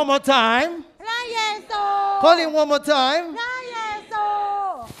Call it one more time. พระเยซู Call it one more time. พระเยซู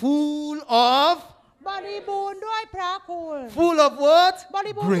Full of, บริบูรณ์ด้วยพระคุณ full of what? บ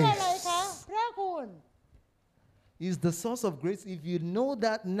ริบูรณ์ด้วยอะไรคะ Grace. พระคุณ Is the source of grace. If you know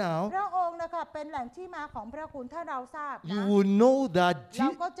that พ now, ระองค์นะคะเป็นแหล่งที่มาของพระคุณถ้าเราทราบ you นะ will know that เรา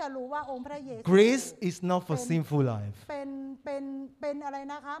ก็จะรู้ว่าองค์พระเยซู grace is not for Pen- sinful life. เป็นอะไร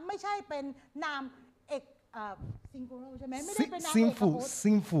นะคะ ไม่ใช่เป็นนามเอกซิงคูลใช่ไหมไม่ได้เป็นนามเอกพ Sinful, จน์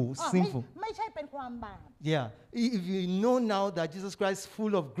sinful, อ๋อ sinful. ไม่ใช่เป็น ความบาป Yeah. If you know now that Jesus Christ is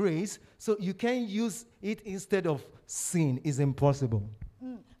full of grace, so you can use it instead of sin is impossible.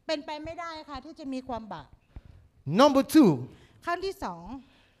 เป็นไปไม่ได้ค่ะที่จะมีความบาป Number 2, ขั้นที่สอง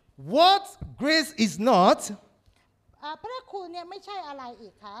what grace is not, พระคุณเนี่ยไม่ใช่อะไรอี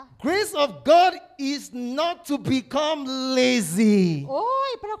กคะ grace of God is not to become lazy. โอ้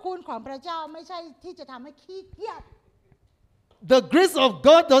ยพระคุณของพระเจ้าไม่ใช่ที่จะทำให้ขี้เกียจ The grace of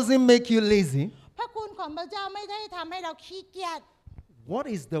God doesn't make you lazy. พระคุณของพระเจ้าไม่ได้ทำให้เราขี้เกียจ What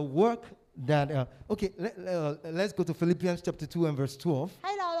is the work that, let's go to Philippians chapter 2 and verse 12. ใ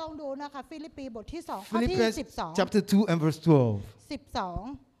ห้เราลองดูนะคะฟิลิปปีบทที่2ข้อที่ Philippians 12 chapter 2 and verse 12.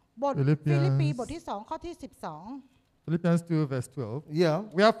 12บท Philippians ฟิลิปปีบทที่2ข้อที่12 Philippians 2, verse 12. Yeah.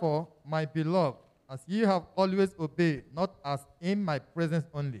 Wherefore, my beloved, as ye have always obeyed, not as in my presence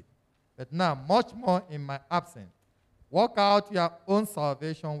only, but now much more in my absence, work out your own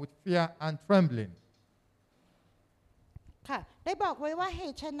salvation with fear and trembling. ค่ะได้บอกไว้ว่าเห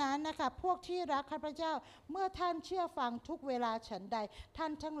ตุฉะนั้นนะคะพวกที่รักข้าพเจ้าเมื่อท่านเชื่อฟังทุกเวลาฉันใด ท่า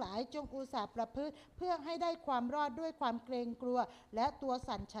นทั้งหลายจงอุตส่าห์ประพฤติเพื่อให้ได้ความรอดด้วยความเกรงกลัว และตัว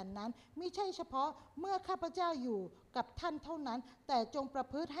สั่นฉันนั้นไม่ใช่เฉพาะเมื่อข้าพเจ้าอยู่กับท่านเท่านั้น แต่จงประ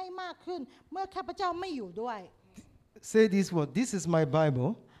พฤติให้มากขึ้น เมื่อข้าพเจ้าไม่อยู่ด้วย Say this word. This is my Bible.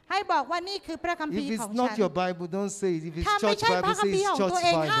 ให้บอกว่านี่คือพระคัมภี If ร์ขอ it's งฉั not น your Bible, don't say it. If it's ถ้าไม่ church ใช่พ Bible, ระคัม say ภีร์ it's ของ church ตัวเอ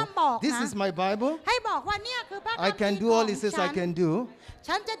งห้าม Bible. บอก This นะ is my Bible. ให้บอกว่าเนี่ยคือพระคัมภี I ร์ can do ขอ all ง He says ฉั I น can do.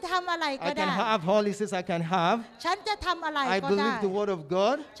 ฉันจะทำอะไรก็ I ได้ can have all He says I can have. ฉันจะทำอะไร I ก็ได้ believe the Word of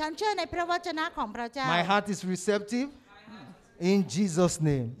God. ฉันเชื่อในพระวจนะของพระเจ้า My heart is receptive. In Jesus'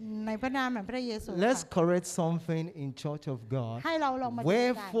 name. ในพระนามแห่งพระเยซู Let's ค่ะ correct something in Church of God. ให้เราลองมาดูกัน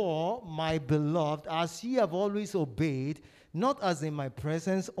Wherefore, my beloved, as ye have always obeyed, not as in my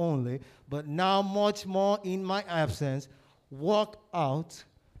presence only, but now much more in my absence, work out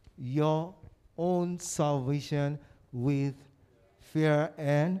your own salvation with fear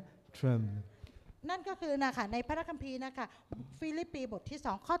and trembling. นั่นก็คือนะคะในพระคัมภีร์นะคะฟิลิปปีบทที่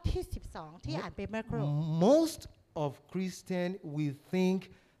2ข้อที่12ที่อ่านไปเมื่อครู่ Most of Christians, we think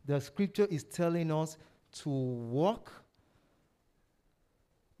the scripture is telling us to walk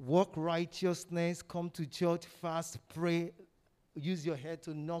righteousness, come to church, fast, pray, use your head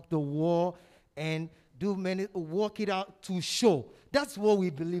to knock the wall, and work it out to show. That's what we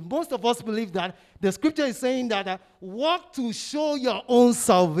believe. Most of us believe that the scripture is saying that walk to show your own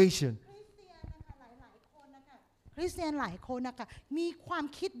salvation. คริสเตียนหลายคนนะคะมีความ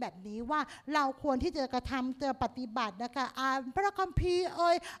คิดแบบนี้ว่าเราควรที่จะกระทำจะปฏิบัตินะคะอ่านพระคัมภีร์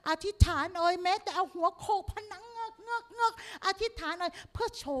อธิษฐานแม้แต่เอาหัวโขกผนังเงกอธิษฐานเพื่อ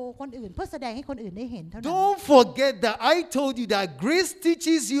โชว์คนอื่นเพื่อแสดงให้คนอื่นได้เห็นเท่านั้น Don't forget that I told you that grace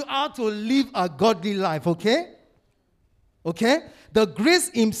teaches you how to live a godly life, okay? Okay? The grace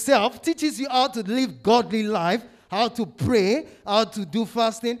himself teaches you how to live godly life, how to pray, how to do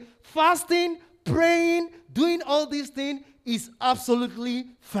fasting. Fasting, praying, doing all these things is absolutely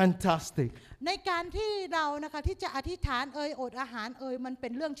fantastic. ในการที่เรานะคะที่จะอธิษฐานอดอาหารมันเป็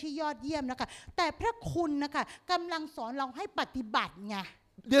นเรื่องที่ยอดเยี่ยมนะคะแต่พระคุณนะคะกำลังสอนเราให้ปฏิบัติไง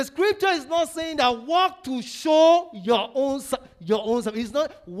The scripture is not saying that walk to show your own self. It's not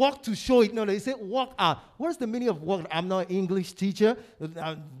walk to show it. No, it says walk out. What is the meaning of walk? I'm not an English teacher.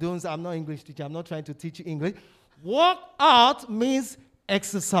 I'm not an English teacher. I'm not trying to teach you English. Walk out means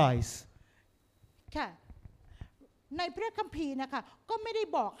exercise. ค่ะในพระคัมภีร์นะคะก็ไม่ได้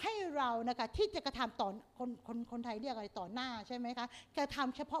บอกให้เรานะคะที่จะกระทำต่อคนไทยเรียกอะไรต่อหน้าใช่ไหมคะกระท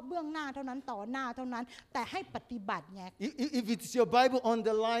ำเฉพาะเบื้องหน้าเท่านั้นต่อหน้าเท่านั้นแต่ให้ปฏิบัติไง If it's your Bible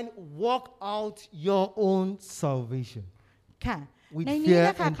underline, walk out your own salvation. ค่ะ With ในนี้ fear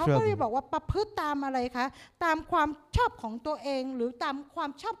นะคะ and เขาก็เลย trembling. บอกว่าประพฤติตามอะไรคะตามความชอบของตัวเองหรือตามความ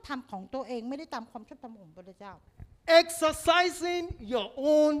ชอบธรรมของตัวเองไม่ได้ตามความชอบธรรมของพระเจ้า Exercising your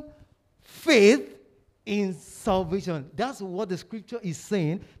own faith in salvation. That's what the scripture is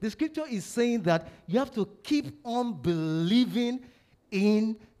saying. The scripture is saying that you have to keep on believing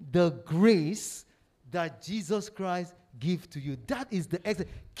in the grace that Jesus Christ gives to you. That is the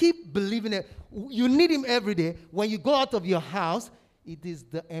exercise. Keep believing it. You need him every day. When you go out of your house, it is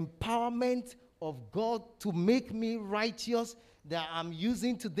the empowerment of God to make me righteous that I'm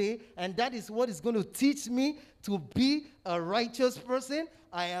using today, and that is what is going to teach me to be a righteous person.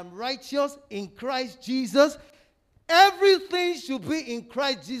 I am righteous in Christ Jesus. Everything should be in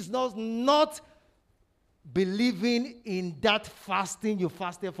Christ Jesus, not believing in that fasting you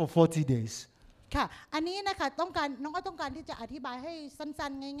fasted for 40 days. ค่ะอันนี้นะคะน้องก็ต้องการที่จะอธิบายให้สั้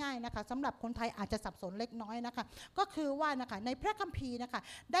นๆง่ายๆนะคะสำหรับคนไทยอาจจะสับสนเล็กน้อยนะคะก็คือว่านะคะในพระคัมภีร์นะคะ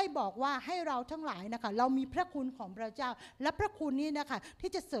ได้บอกว่าให้เราทั้งหลายนะคะเรามีพระคุณของพระเจ้าและพระคุณนี้นะคะ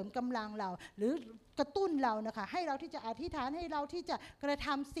ที่จะเสริมกำลังเราหรือกระตุ้นเรานะคะให้เราที่จะอธิษฐานให้เราที่จะกระท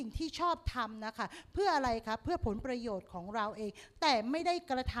ำสิ่งที่ชอบทำนะคะเพื่ออะไรคะเพื่อผลประโยชน์ของเราเองแต่ไม่ได้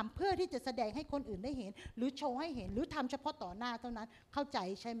กระทำเพื่อที่จะแสดงให้คนอื่นได้เห็นหรือโชว์ให้เห็นหรือทำเฉพาะต่อหน้าเท่านั้นเข้าใจ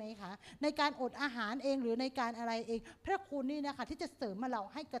ใช่ไหมคะในการอดอาหารเองหรือในการอะไรเองพระคุณนี่นะคะที่จะเสริมมาเรา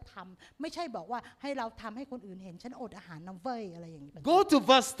ให้กระทำไม่ใช่บอกว่าให้เราทำให้คนอื่นเห็นฉันอดอาหารน้ำเว้ยอะไรอย่างนี้ Go to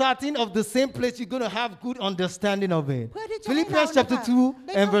verse 13 of the same place. You're going to have good understanding of it. เพื่อที่จะ Philippians chapter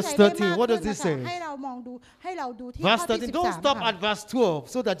 2 and verse 13. What does it say? ให้เรามองดูให้เราดูที่ Verse ข้อที่ 13. Don't 13 stop ค่ะ at verse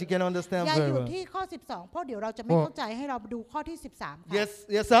 12 so that you can understand อย่า very อยู่ well. ที่ข้อ 12 เพราะเดี๋ยวเราจะไม่เข้าใจให้เราดูข้อที่ 13 ค่ะ Yes,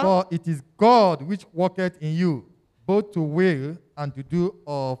 yes, sir. For it is God which worketh in you, both to will and to do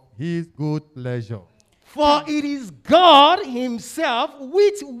of his good pleasure. For it is God himself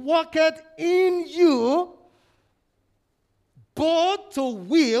which worketh in you both to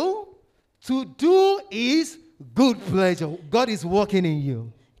will to do his good pleasure. God is working in you.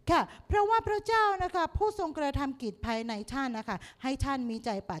 ค่ะเพราะว่าพระเจ้านะคะผู้ทรงกระทำกิจภายในท่านนะคะให้ท่านมีใจ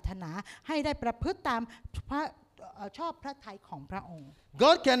ปรารถนาให้ได้ประพฤติตามพระชอบพระทัยของพระองค์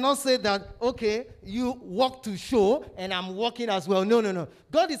God cannot say that, okay, you walk to show and I'm walking as well. No, no, no.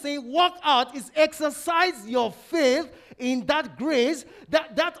 God is saying, walk out is exercise your faith in that grace,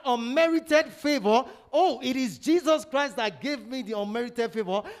 that unmerited favor. Oh, it is Jesus Christ that gave me the unmerited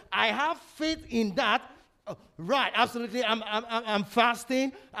favor. I have faith in that. Right, absolutely. I'm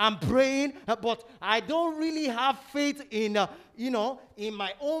fasting, I'm praying, but I don't really have faith in, in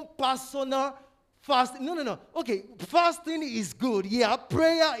my own personal fasting. No, no, no. Okay, fasting is good. Yeah,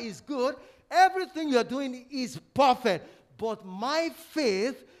 prayer is good. Everything you're doing is perfect. But my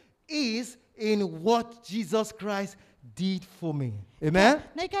faith is in what Jesus Christ did for me. Amen?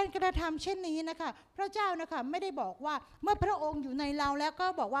 ในการกระทำเช่นนี้นะคะพระเจ้านะคะไม่ได้บอกว่าเมื่อพระองค์อยู่ในเราแล้วก็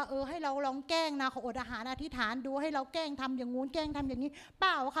บอกว่าให้เราลองแกล้งนะขออดอาหารอธิษฐานดูให้เราแกล้งทำอย่างงู้นแกล้งทำอย่างนี้เป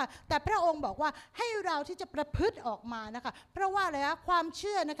ล่าค่ะแต่พระองค์บอกว่าให้เราที่จะประพฤติออกมานะคะเพราะว่าอะไรคะความเ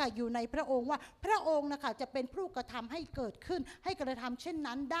ชื่อนะคะอยู่ในพระองค์ว่าพระองค์นะคะจะเป็นผู้กระทำให้เกิดขึ้นให้กระทำเช่น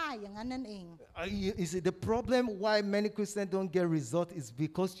นั้นได้อย่างนั้นนั่นเอง You see, the problem why many Christians don't get result is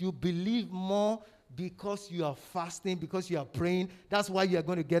because you believe more because you are fasting, because you are praying. That's why you are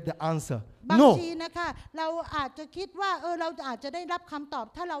going to get the answer. บาง No. ทีนะคะเราอาจจะคิดว่าเราอาจจะได้รับคำตอบ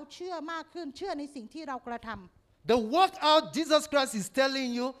ถ้าเราเชื่อมากขึ้นเชื่อในสิ่งที่เรากระทำ The workout Jesus Christ is telling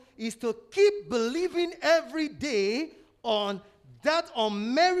you is to keep believing every day on that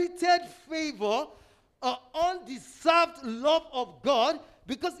unmerited favor, undeserved love of God.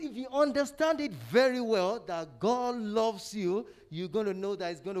 Because if you understand it very well, that God loves you, you're going to know that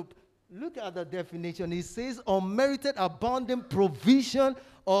it's going to look at the definition. It says unmerited, abundant provision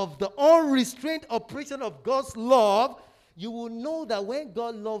of the unrestrained operation of God's love. You will know that when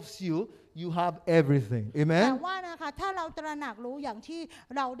God loves you, you have everything. แต่ Amen? ว่านะคะถ้าเราตระหนักรู้อย่างที่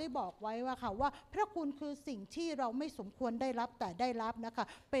เราได้บอกไว้ว่าค่ะว่าพระคุณคือสิ่งที่เราไม่สมควรได้รับแต่ได้รับนะคะ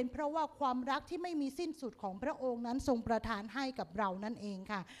เป็นเพราะว่าความรักที่ไม่มีสิ้นสุดของพระองค์นั้นทรงประทานให้กับเรานั่นเอง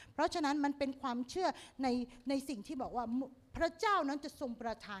ค่ะเพราะฉะนั้นมันเป็นความเชื่อในสิ่งที่บอกว่าพระเจ้านั้นจะทรงป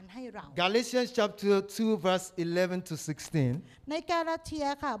ระทานให้เรา Galatians chapter 2 verse 11 to 16. ในกาลาเทีย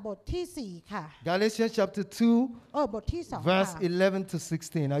ค่ะบทที่4ค่ะ Galatians chapter 2 บทที่2 verse ค่ะ 11 to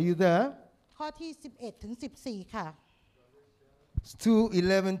 16. Are you there? ข้อที่11ถึง14ค่ะ 2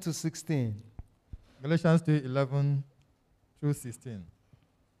 11 to 16. Galatians 2:11 through 16.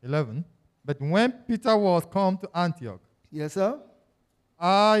 11. But when Peter was come to Antioch, Yes, sir?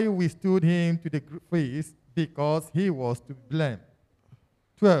 I withstood him to the feast because he was to blame.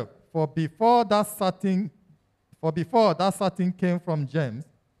 12. For before that certain came from James,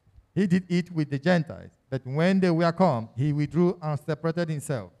 he did eat with the Gentiles. But when they were come, he withdrew and separated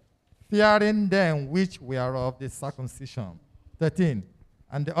himself, fearing them which were of the circumcision. 13.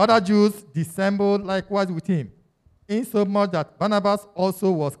 And the other Jews dissembled likewise with him, insomuch that Barnabas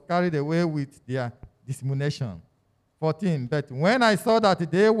also was carried away with their dissimulation. 14. But when I saw that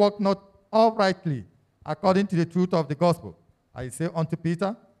they walked not uprightly, according to the truth of the gospel, I say unto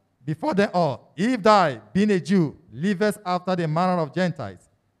Peter, before them all, if thou, being a Jew, livest after the manner of Gentiles,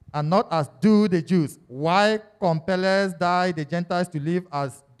 and not as do the Jews, why compellest thou the Gentiles to live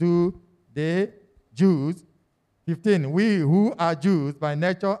as do the Jews? 15. We who are Jews by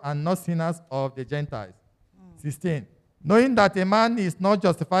nature and not sinners of the Gentiles. 16. Knowing that a man is not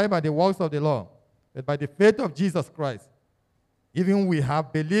justified by the works of the law, but by the faith of Jesus Christ. Even we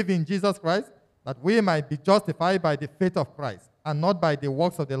have believed in Jesus Christ, that we might be justified by the faith of Christ, and not by the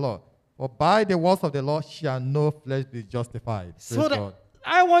works of the law. For by the words of the law shall no flesh be justified. So Praise that God.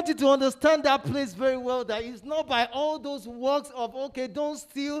 I want you to understand that place very well. That it's not by all those works of okay, don't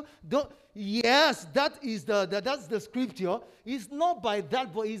steal, don't. Yes, that's the scripture. It's not by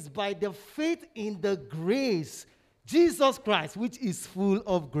that, but it's by the faith in the grace, Jesus Christ, which is full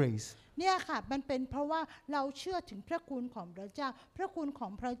of grace. เนี่ยค่ะมันเป็นเพราะว่าเราเชื่อถึงพระคุณของพระเจ้าพระคุณขอ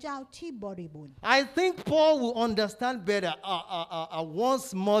งพระเจ้าที่บริบูรณ์ I think Paul will understand better a once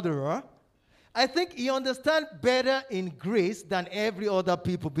murderer. I think he understands better in grace than every other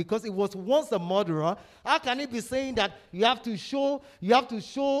people because he was once a murderer. How can he be saying that you have to show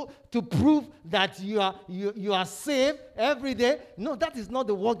to prove that you are saved every day? No, that is not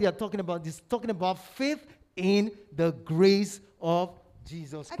the work they are talking about. It's talking about faith in the grace of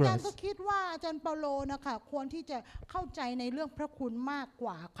Jesus อาจารย์ก็ Christ. คิดว่าอาจารย์เปาโลนะคะควรที่จะเข้าใจในเรื่องพระคุณมากก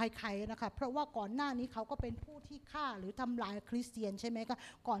ว่าใครๆนะคะเพราะว่าก่อนหน้านี้เขาก็เป็นผู้ที่ฆ่าหรือทำลายคริสเตียนใช่ไหมคะ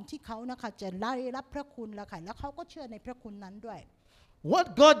ก่อนที่เขานะคะจะได้รับพระคุณแล้วค่ะแล้วเขาก็เชื่อในพระคุณนั้นด้วย What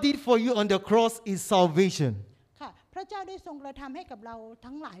God did for you on the cross is salvation. ค่ะพระเจ้าได้ทรงกระทำให้กับเรา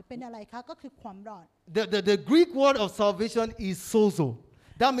ทั้งหลายเป็นอะไรคะก็คือความรอด The Greek word of salvation is sozo.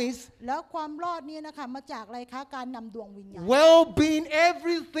 That means แล้วความรอดนี้นะคะมาจากอะไรคะการนำดวงวิญญาณ well-being,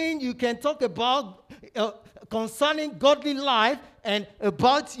 everything you can talk about concerning godly life and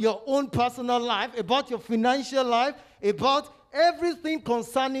about your own personal life, about your financial life, about everything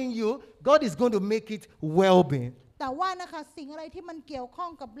concerning you, God is going to make it well-being. แต่ว่านะคะสิ่งอะไรที่มันเกี่ยวข้อ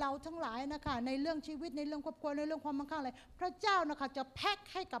งกับเราทั้งหลายนะคะในเรื่องชีวิตในเรื่องครอบครัวในเรื่องความมั่งคั่งอะไรพระเจ้านะคะจะแพ็ค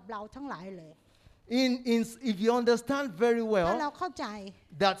ให้กับเราทั้งหลายเลย If you understand very ถ้าเรา well เข้าใจ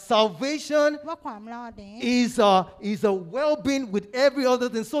that salvation ว่าความรอดนี้ is a well-being with every other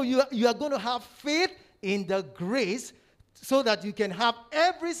thing, so you are going to have faith in the grace so that you can have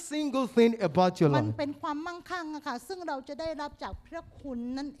every single thing about your มัน life. เป็นความมั่งคั่งอะค่ะซึ่งเราจะได้รับจากพระคุณ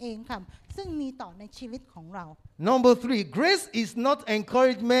นั่นเองค่ะซึ่งมีต่อในชีวิตของเรา Number 3, grace is not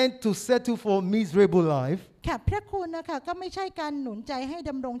encouragement to settle for miserable life. ค่ะพระคุณนะคะก็ไม่ใช่การหนุนใจให้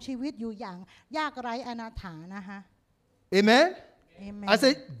ดำรงชีวิตอยู่อย่างยากไร้อนาถานะคะ Amen? Amen. I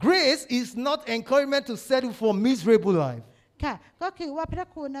said, grace is not encouragement to settle for miserable life. ค่ะก็คือว่าพระ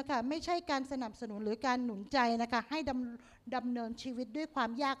คุณนะคะไม่ใช่การสนับสนุนหรือการหนุนใจนะคะให้ดำเนินชีวิตด้วยความ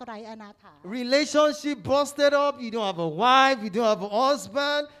ยากไร้อนาถา Relationship busted up, you don't have a wife, you don't have a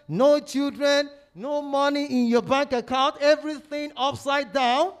husband, no children, no money in your bank account, everything upside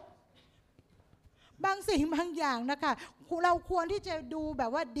down. บางสิ่งบางอย่างนะคะเราควรที่จะดูแบ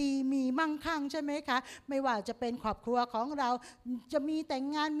บว่าดีมีมั่งคั่งใช่ไหมคะไม่ว่าจะเป็นครอบครัวของเราจะมีแต่ง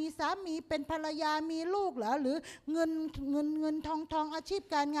งานมีสามีเป็นภรรยามีลูกเหรอหรือเงินทองอาชีพ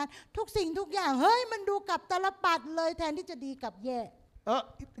การงานทุกสิ่งทุกอย่างเฮ้ยมันดูกับตลปัดเลยแทนที่จะดีกับแย่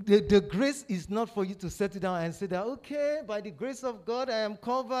The grace is not for you to settle down and say that, okay, by the grace of God, I am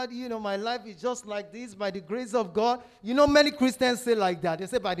covered. My life is just like this. By the grace of God. Many Christians say like that. They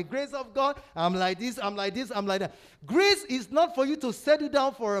say, by the grace of God, I'm like this, I'm like this, I'm like that. Grace is not for you to settle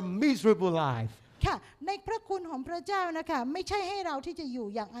down for a miserable life. ค่ะในพระคุณของพระเจ้านะคะไม่ใช่ให้เราที่จะอยู่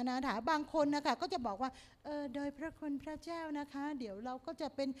อย่างอนาถาบางคนนะคะก็จะบอกว่าโดยพระคุณพระเจ้านะคะเดี๋ยวเราก็จะ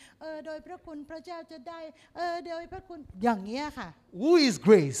เป็นโดยพระคุณพระเจ้าจะได้โดยพระคุณอย่างเงี้ยค่ะ Who is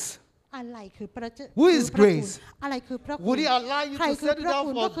grace? อะไรคือพระเจ้า Who is grace? อะไรคือพระคุณ Would he allow you ใคร to คือ settle พระ down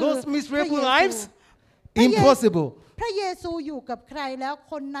คุณ for ก็คือ those พระ miserable เยซู lives? พระเยซู Impossible. พระเยซูอยู่กับใครแล้ว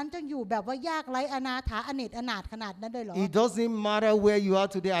คนนั้นจะอยู่แบบว่ายากไร้อนาถาอเนจอนาถขนาดนั้นเลยเหรอ It doesn't matter where you are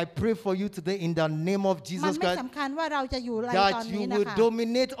today. I pray for you today in the name of มัน Jesus ไม่ Christ สำคัญว่าเราจะอยู่อะไรตอน that you นี้นะ will คะ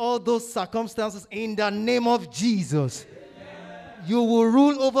dominate all those circumstances in the name of Jesus. You will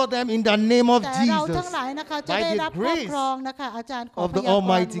rule over them in the name of แต่เราทั้ง Jesus. หลายนะคะจะ By ได้ the รับครอบ grace ครองนะคะอาจารย์ขอ of พ the ยากรณ์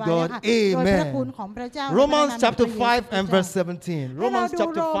Almighty ไว้ God. นะคะโดยพระคุณ Amen. ของพระเจ้า Romans ในนาม chapter พระเยซู 5 and verse 17. ให้เรา Romans ดู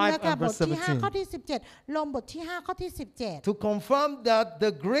chapter โรม 5 นะคะ and บท verse ที่5ข้อ 17. ที่17โรมบทที่5ข้อที่17 To confirm that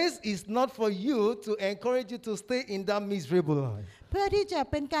the grace is not for you to encourage you to stay in that miserable life. เพื่อที่จะ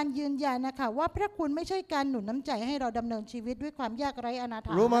เป็นการยืนยันนะคะว่าพระคุณไม่ใช่การหนุนน้ำใจให้เราดำเนินชีวิตด้วยความยากไร้อนาถ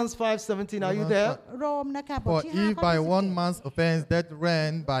า Romans 5:17. Are you Romans there? โรมนะคะบท For ที่ if 5ข้อ by ที่ one 17 man's offense death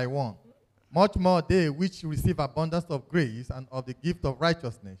reigned by one, much more they which receive abundance of grace and of the gift of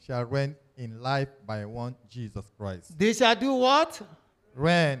righteousness shall reign in life by one Jesus Christ. They shall do what?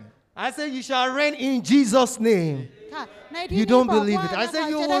 Reign. I say you shall reign in Jesus' name. ค่ะในที่ You นี้ don't บอก believe ว่า it. I นะคะ say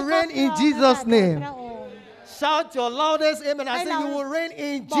you จะได้ will ครอบ reign คร in อง Jesus' นะคะโดย name. พระองค์ Shout your loudest amen. I say Hey, you will reign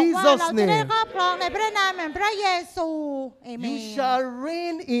in บอกว่าเรา Jesus' จะได้ name. ครอบครองในพระนามแห่งพระเยซูเอเม You น shall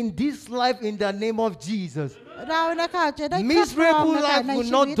reign in this life in the name of Jesus. เรานะคะจะได้ครอบครอง Miserable นะคะ life ใน will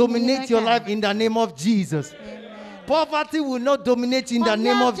ชี not วิตนี้ dominate นะ your คะ life in the name of Jesus. Poverty will not dominate in ควา the ม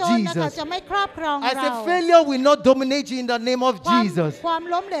name ยาก of จนนะคะ Jesus. จะไม่ครอบครอง I เรา said failure will not dominate you in the name of ความ Jesus. ความ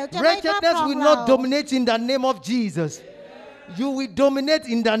ล้มเหลวจะไม่ครอบค Wretchedness รอง will เรา not dominate in the name of Jesus. You will dominate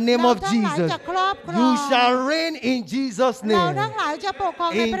in the name เรา of ทั้งหลาย Jesus. จะครอบครอง You shall reign in Jesus' เราทั้ง name. หลายจะปกครอง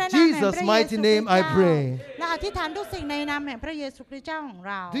ใน In พระนามแห่งพระ Jesus' เยซู mighty คริส name ต์ I เจ้า pray. และอธิษฐานทุกสิ่งในนามแห่งพระเยซูคริสต์เจ้าของ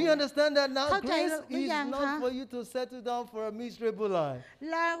เรา Do you understand that now? เข้าใจ Grace หรือ is ยังคะ not for you to settle down for a miserable life.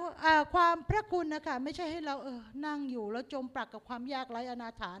 แล้วความพระคุณนะคะไม่ใช่ให้เรานั่งอยู่แล้วจมปลักกับความยากไร้อนา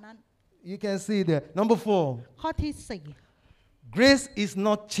ถานั้น You can see there. Number 4. ข้อที่สี่ Grace is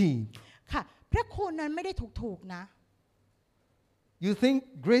not cheap. ค่ะพระคุณนั้นไม่ได้ถูกๆนะ You think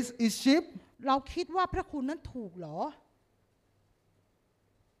grace is cheap? เราคิดว่าพระคุณนั้นถูกเหรอ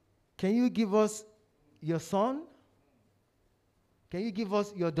Can you give us your son? Can you give us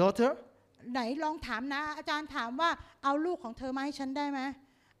your daughter? ไหนลองถามนะ อาจารย์ถามว่าเอาลูกของเธอมาให้ฉันได้ไหม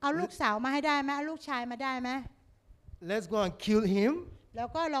เอาลูกสาวมาให้ได้ไหมเอาลูกชายมาได้ไหม Let's go and kill him. แล้ว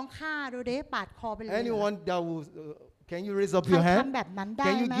ก็ลองฆ่าดูดิปาดคอไปเลย Anyone that will, can you raise up ใคร your ทำ hand? แบบนั้นได้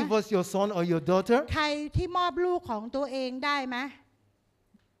Can you ไหม give us your son or your daughter? ใครที่มอบลูกของตัวเองได้ไหม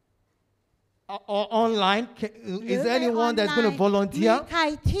Or online? หรือ Is ใน there anyone that's going to ออนไลน์ volunteer? มีใคร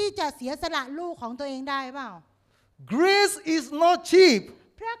ที่จะเสียสละลูกของตัวเองได้เปล่า Grace is not cheap.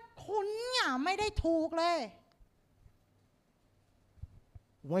 พระคุณเนี่ยไม่ได้ถูกเลย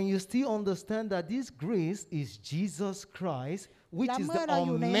When you still understand that this grace is Jesus Christ, which is the และเมื่อเราอ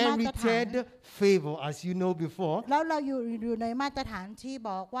ยู่ในมาตรฐาน unmerited favor, as you know before, แล้วเราอยู่ในมาตรฐานที่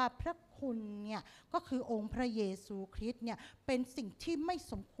บอกว่าพระคุณเนี่ยก็คือองค์พระเยซูคริสต์เนี่ยเป็นสิ่งที่ไม่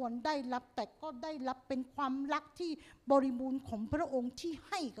สมควรได้รับแต่ก็ได้รับเป็นความรักที่บริบูรณ์ของพระองค์ที่ใ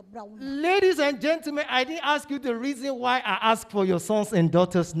ห้กับเราเนี่ย Ladies and gentlemen, I didn't ask you the reason why I ask for your sons and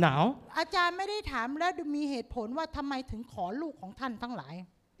daughters now. อาจารย์ไม่ได้ถามและมีเหตุผลว่าทำไมถึงขอลูกของท่านทั้งหลาย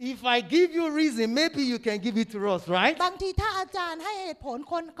If I give you a reason, maybe you can give it to us, right? บางทีถ้าอาจารย์ให้เหตุผล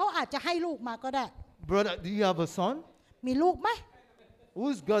คนเขาอาจจะให้ลูกมาก็ได้ Brother, do you have a son? มีลูกไหม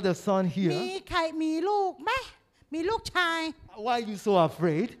Who's got a son มี here? ใครมีลูกไหมมีลูกชาย Why are you so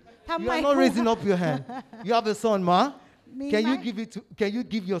afraid? You ทำไม are not raising up your hand. You have a son, Ma? มี Can ไหม you give it to, can you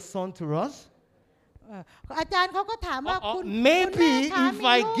give your son to us? อาจารย์เขาก็ถามว่า Or คุณ maybe คุณแม่คะ if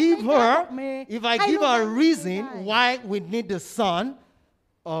มี I ลูก give ไหมคะ her, บอกมี if I ให้ give ลูก her a ได้ reason ได้ why we need the son,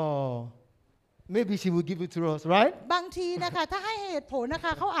 maybe she will give it to us, right? บางทีนะคะถ้าให้เหตุผลนะค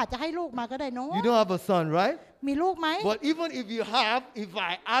ะเขาอาจจะให้ลูกมาก็ได้เนาะ You don't have a son, right? มีลูกไหม But even if you have, if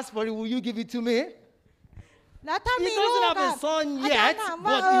I ask for it, will you give it to me? แล้วถ้า He มีลูก doesn't have อะ a son อาจาร yet, ย์ถามว่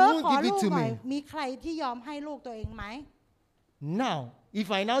า but he won't ขอ give ลู it ก to หน่อย me. มีใครที่ยอมให้ลูกตัวเองไหม Now, if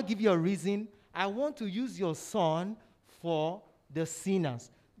I now give you a reason, I want to use your son for the sinners.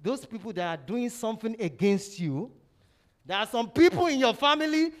 Those people that are doing something against you. There are some people in your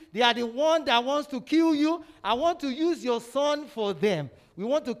family, they are the one that wants to kill you. I want to use your son for them. We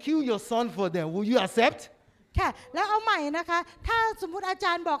want to kill your son for them. Will you accept? ค่ะแล้วเอาใหม่นะคะ ถ้าสมมุติอาจ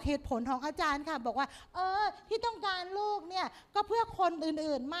ารย์บอกเหตุผลของอาจารย์ค่ะ บอกว่าที่ต้องการลูกเนี่ยก็เพื่อคน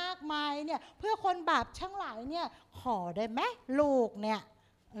อื่นๆมากมายเนี่ยเพื่อคนบาปทั้งหลายเนี่ยขอได้ไหมลูกเนี่ย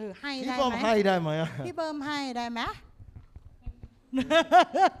ให้ได้ People ไหม hide that, Maya. พี่เบิ้มให้ได้ไหม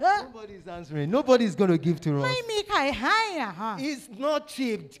Nobody's answering. Nobody's going to give to us. ไม่มีใครให้อ่ะฮะ It's not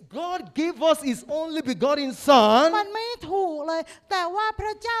cheap. God gave us His only begotten Son. มันไม่ถูกเลย แต่ว่าพร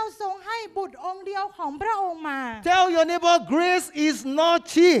ะเจ้าทรงให้บุตรองค์เดียวของพระองค์มา Tell your neighbor, grace is not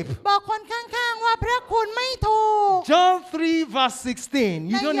cheap. บอกคนข้างๆว่าพระคุณไม่ถูก John 3, verse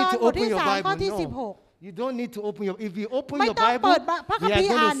 16. You ใน don't ยอ need ห์น to บท open ที่ your 3 ข้อ Bible. ที่ No. 16 You don't need to open your. If you open ไม่ your ต้อง Bible, เปิดพระคัม we are ภี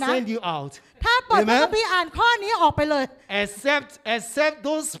ร์อ่าน going to นะ send you out. ถ้าเปิดพระ Amen? คัมภีร์อ่านข้อนี้ออกไปเลย Except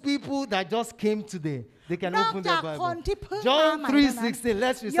those people that just came today. They can นอก open จา their กคน Bible. ที่เพิ่งมา John ใหม่เท่านั้น 3:16.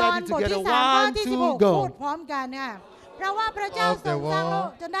 Let's ยอห์ recite น it บท together. ที่ 3 ข้อ 1, ที่ 2, 16 พูด go. พร้อมกันเนี่ยเพราะว่าพระเจ้าทรงสร้างโลก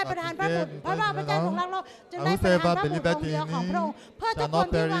จนได้ประทานพระบุตรเพราะว่าพระเจ้าทรงรักโลกจนได้ประทานพระบุตรองค์เดียวของพระองค์เพื่อทุกคน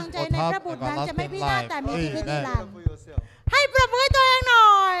ที่วางใจในพระบุตรนั้นจะไม่พินาศแต่มีชีวิตนิรันดร์ For yourself. ให้ประมือตัวเองหน่อ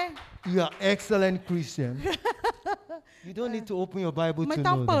ย You are excellent Christian. You don't need to open your Bible ไม่ to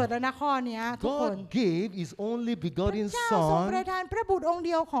ต้อง know เปิด that. แล้วนะข้อเนี้ยทุกคน God gave His only พระ begotten เจ้าทรงประ Son ทานพระบุตรองค์เ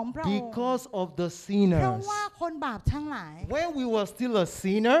ดียวของพระองค์ because of the เพราะ sinners. ว่าคนบาปทั้งหลาย When we were still a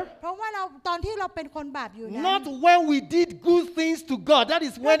sinner, เพราะว่าเราตอนที่เราเป็นคนบาปอยู่นั้น not when we did good things to God. That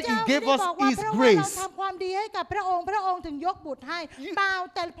is พ when ระ He เจ้าไม่ gave ได้ us บอกว่า His เพราะว่าเรา grace. ทำความดีให้กับพระองค์พระองค์ถึงยกบุตรให้เปล่า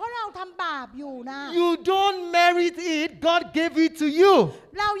แต่เพราะเราทำบาปอยู่นะ You don't merit it. God gave it to you.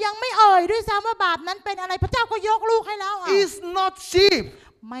 เรายังไม่เอ่ยด้วยซ้ำว่าบาปนั้นเป็นอะไรพระเจ้าก็ยกลูกให้แล้วอ่ะ It's not cheap.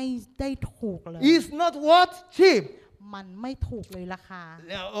 ไม่ได้ถูกเลย It's not what? Cheap. มันไม่ถูกเลยราคา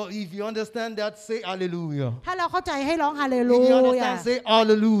Now, if you understand that, say hallelujah. ถ้าเราเข้าใจให้ร้องฮาเลลู If you ยา understand, say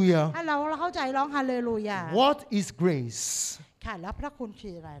hallelujah. ถ้าเราเข้าใจร้องฮาเลลูยา What is grace? ค่ะแล้วพระคุณคื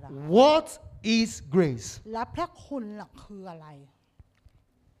ออะไรล่ะ What is grace? และพระคุณล่ะคืออะไร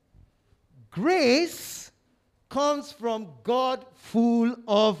Grace comes from God full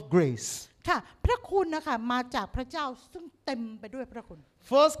of grace. ค่ะพระคุณนะคะมาจากพระเจ้าซึ่งเต็มไปด้วยพระคุณ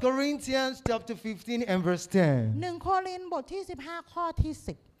 1 Corinthians chapter 15 and verse 10. 1 โครินธ์บทที่15ข้อที่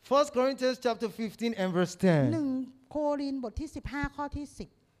10 1 Corinthians chapter 15 and verse 10. 1 โครินธ์บทที่15ข้อที่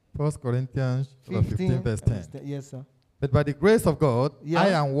10 1 Corinthians 15 verse 10. Yes, sir. But by the grace of God, Yeah. I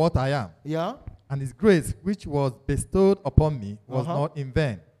am what I am. Yeah? And his grace, which was bestowed upon me, was Uh-huh. not in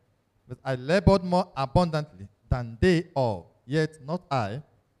vain. But I labored more abundantly than they all. Yet not I,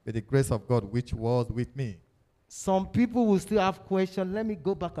 but the grace of God which was with me. Some people will still have questions. Let me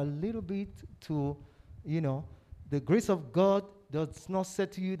go back a little bit to, the grace of God does not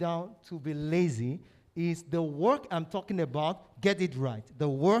settle you down to be lazy. Is the work I'm talking about, get it right. The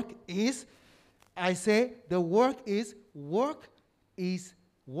work is, I say, the work is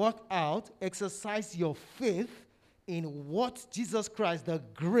work out, exercise your faith in what Jesus Christ, the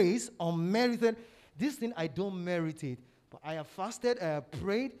grace unmerited. This thing, I don't merit it. But I have fasted, I have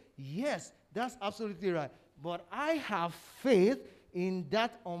prayed. Yes, that's absolutely right. But I have faith in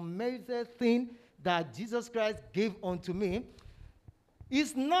that unmerited thing that Jesus Christ gave unto me.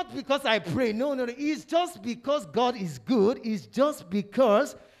 It's not because I pray. No. It's just because God is good. It's just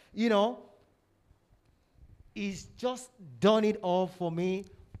because, He's just done it all for me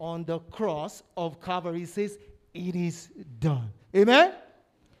on the cross of Calvary. He says, it is done. Amen?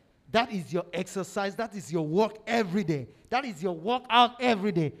 That is your exercise. That is your work every day. That is your workout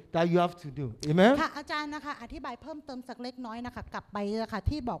every day that you have to do. Amen? ค่ะอาจารย์นะคะอธิบายเพิ่มเติมสักเล็กน้อยนะคะกลับไปนะคะ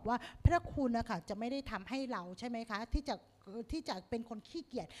ที่บอกว่าพระคุณนะคะจะไม่ได้ทำให้เราใช่ไหมคะที่จะเป็นคนขี้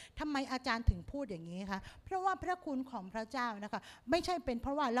เกียจทำไมอาจารย์ถึงพูดอย่างนี้คะเพราะว่าพระคุณของพระเจ้านะคะไม่ใช่เป็นเพร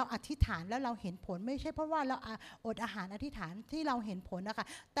าะว่าเราอธิษฐานแล้วเราเห็นผลไม่ใช่เพราะว่าเราอดอาหารอธิษฐานที่เราเห็นผลนะคะ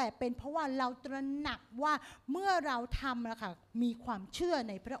แต่เป็นเพราะว่าเราตระหนักว่าเมื่อเราทำนะคะมีความเชื่อ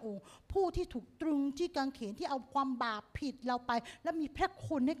ในพระองค์ผู้ที่ถูกตรึงที่กางเขนที่เอาความบาปผิดเราไปและมีพระ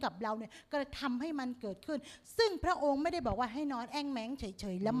คุณให้กับเราเนี่ยก็ทำให้มันเกิดขึ้นซึ่งพระองค์ไม่ได้บอกว่าให้นอนแอ่งแมงเฉ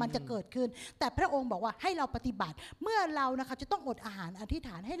ยๆแล้วมันจะเกิดขึ้นแต่พระองค์บอกว่าให้เราปฏิบัติเมื่อเรานะคะจะต้องอดอาหารอธิษฐ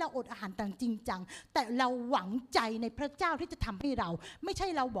านให้เราอดอาหารต่างจริงจังแต่เราหวังใจในพระเจ้าที่จะทำให้เราไม่ใช่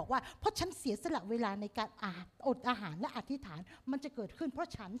เราบอกว่าเพราะฉันเสียสละเวลาในการอดอาหารและอธิษฐานมันจะเกิดขึ้นเพราะ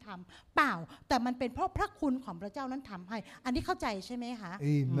ฉันทำเปล่าแต่มันเป็นเพราะพระคุณของพระเจ้านั้นทำให้อันนี้เข้าใจใช่ไหมคะ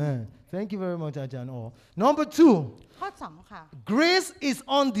Amen. Thank you very much, Ajahn. Number 2. ข้อ2ค่ะ Grace is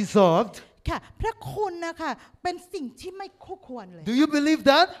undeserved. ค่ะพระคุณนะคะเป็นสิ่งที่ไม่คู่ควรเลย Do you believe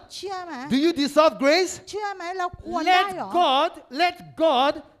that? เชื่อไหม Do you deserve grace? เชื่อไหมเราควรได้เหรอ Let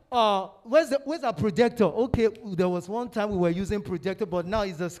God, where's our projector? Okay, there was one time we were using projector, but now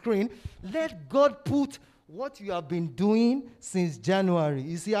it's a screen. Let God put what you have been doing since January.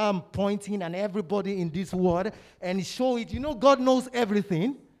 You see, I'm pointing and everybody in this world and show it. You know, God knows everything.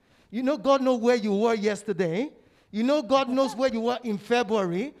 You know, God knows where you were yesterday. You know, God knows where you were in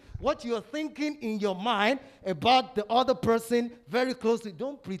February. What you're thinking in your mind about the other person very closely.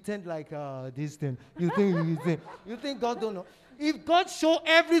 Don't pretend like this thing. You think God don't know. If God show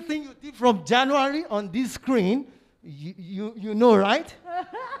everything you did from January on this screen, you know, right?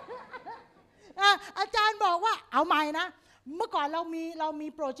 อาจารย์บอกว่าเอาใหม่นะเมื่อก่อนเรามี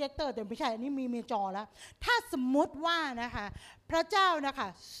โปรเจคเตอร์แต่ไม่ใช่อันนี้มีจอแล้วถ้าสมมุติว่านะคะพระเจ้านะคะ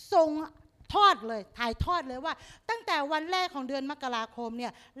ทรงทอดเลยถ่ายทอดเลยว่าตั้งแต่วันแรกของเดือนมกราคมเนี่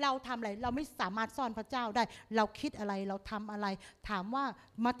ยเราทำอะไรเราไม่สามารถซ่อนพระเจ้าได้เราคิดอะไรเราทำอะไรถามว่า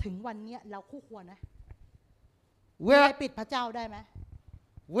มาถึงวันนี้เราคู่ควรนะปิดพระเจ้าได้ไหม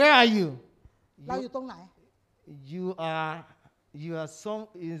Where are you? เราอยู่ตรงไหน You are some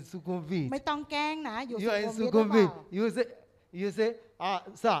in Sukhumvit. ไม่ต้องแกล้งนะอยู่ You are in สุขุมวิทหรือเป Sukhumvit. ล่า You say,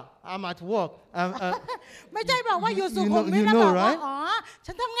 sir, I'm at work. ไม่ใช่บอกว่าอยู่สุขุมวิทแล้วบอกว่าอ๋อ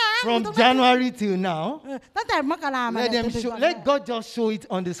ฉันทำงาน From January till now, ตั้งแต่มกรามา let God just show it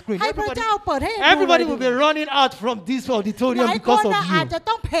on the screen. ให้พระเจ้าเปิดให้ Everybody will be running out from this ห auditorium ลายค because น of อาจจะ you.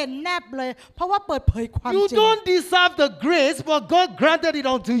 ต้องเพ่นแนบเลย เพราะว่าเปิดเผยความ You จริง don't deserve the grace, but God granted it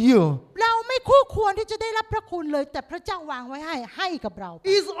unto you. เราไม่คู่ควรที่จะได้รับพระคุณเลย แต่พระเจ้าวางไว้ให้กับเรา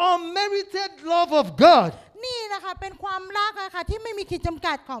It's unmerited love of God. นี่นะคะเป็นความรักอะค่ะที่ไม่มีขีดจำ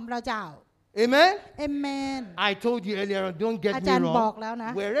กัดของพระเจ้า Amen? เอเมน I told you earlier, don't get me อาจารย์บอก wrong. แล้วน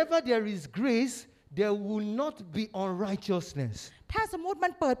ะ Wherever there is grace, there will not be unrighteousness. ถ้าสมมุติมั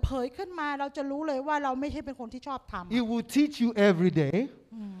นเปิดเผยขึ้นมาเราจะรู้เลยว่าเราไม่ใช่เป็นคนที่ชอบทำ It will teach you every day.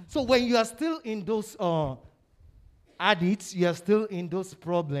 So when you are still in those addicts, you are still in those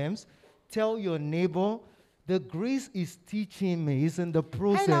problems, tell your neighbor, the grace is teaching me, is in the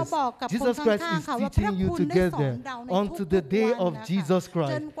ให้เรา process. บอกกับคน Jesus Christ ข้าง is ๆค่ะว่าพระ teaching you คุณได้สอน together เราใน unto ทุ the ก day ๆวัน of นะคะ Jesus จ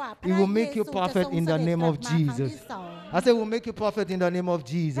Christ. นกว่าพ He ระ will เย make you ซูจะ perfect ทรง in เส the ด็จ name กลั of บมาครั้ง Jesus. ที่สอง I said, will make you perfect in the name of พ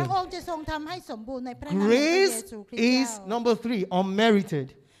Jesus. ระองค์จะทรงทำให้สมบูรณ์ในพระนามของพระเย Grace ซูคริสต์ is เจ้า number 3, unmerited.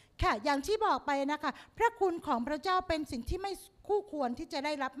 ค่ะอย่างที่บอกไปนะคะพระคุณของพระเจ้าเป็นสิ่งที่ไม่คู่ควรที่จะไ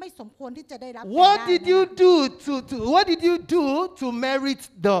ด้รับไม่สมควรที่จะได้รับ What ได้ did นะคะ you do what did you do to merit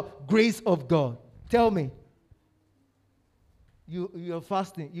the grace of God? Tell me. You're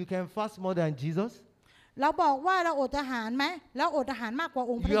fasting. You can fast more than Jesus. เราบอกว่าเราอดอาหารไหมแล้วอดอาหารมากกว่า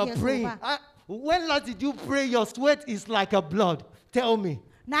องค์พระ You เย are ซู praying. ป่ะ When last did you pray? Your sweat is like a blood. Tell me.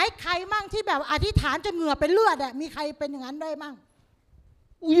 ไหนใครมั่งที่แบบอธิษฐานจนเหงื่อเป็นเลือดอะมีใครเป็นอย่างนั้นได้มั่ง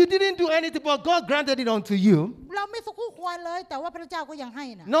You didn't do anything, but God granted it unto you. เราไม่สมควรเลยแต่ว่าพระเจ้าก็ยังให้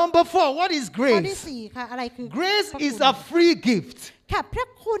นะ Number 4, what is ข้อที่ grace? สี่ค่ะอะไรคือ Grace พระ is คุณ a free gift. ค่ะพระ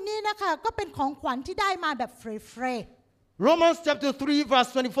คุณนี่นะคะก็เป็นของขวัญที่ได้มาแบบฟรี Romans chapter 3, verse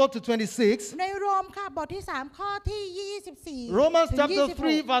 24 to 26. ๆในโรมค่ะบทที่3ข้อที่24 Romans ถึง chapter 3,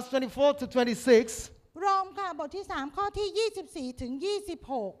 26 verse 24 to 26. โรมค่ะบทที่3ข้อที่24ถึง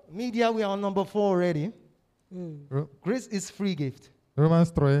26 Media, we are on number 4 already. Ro- Grace is free gift. Romans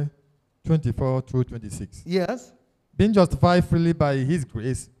 3, 24 through 26. Yes. Being justified freely by his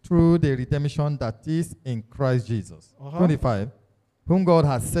grace through the redemption that is in Christ Jesus. 25. Whom God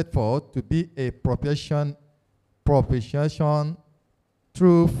has set forth to be a propitiation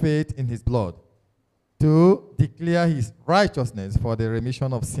through faith in his blood, to declare his righteousness for the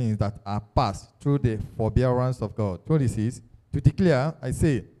remission of sins that are past through the forbearance of God. 26. To declare, I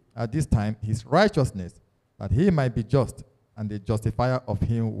say, at this time, his righteousness, that he might be just and the justifier of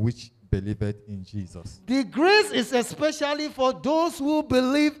him which believeth in Jesus. The grace is especially for those who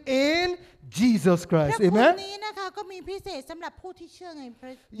believe in Jesus พระ Christ. คุณ Amen. นี้นะคะก็มีพิเศษสำหรับผู้ที่เชื่อในพร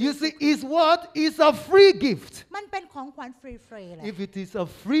ะ You see, is what is a free gift. มันเป็นของขวัญฟรีๆแหละ If it is a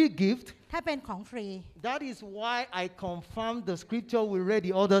free gift, ถ้าเป็นของฟรี that is why I confirm the scripture we read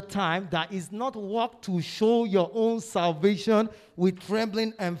the other time that is not work to show your own salvation with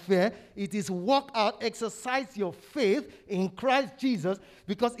trembling and fear. It is work out, exercise your faith in Christ Jesus.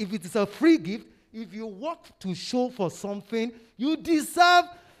 Because if it is a free gift, if you work to show for something, you deserve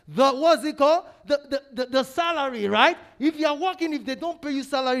what's it called? The salary, right? If you are working, if they don't pay you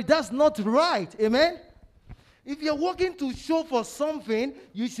salary, that's not right. Amen? If you're working to show for something,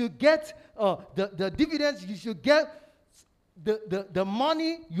 you should get the dividends, you should get the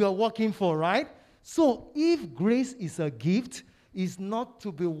money you are working for, right? So if grace is a gift, it's not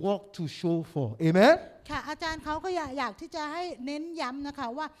to be worked to show for. Amen? ค่ะอาจารย์เขาก็อยากที่จะให้เน้นย้ำนะคะ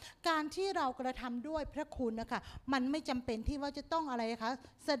ว่าการที่เรากระทำด้วยพระคุณนะคะมันไม่จำเป็นที่ว่าจะต้องอะไรคะ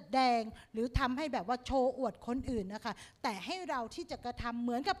แสดงหรือทำให้แบบว่าโชว์อวดคนอื่นนะคะแต่ให้เราที่จะกระทำเห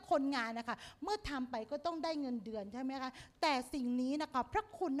มือนกับคนงานนะคะเมื่อทำไปก็ต้องได้เงินเดือนใช่ไหมคะแต่สิ่งนี้นะคะพระ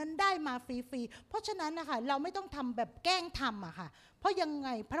คุณนั้นได้มาฟรีๆเพราะฉะนั้นนะคะเราไม่ต้องทำแบบแกล้งทำอะค่ะเพราะยังไง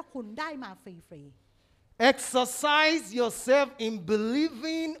พระคุณได้มาฟรีๆ Exercise yourself in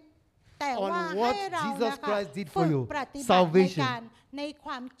believing แต่ว่า on what ให้เรา Jesus นะคะ Christ did ฝึ for ก you. ปฏิบัติใน Salvation. การในค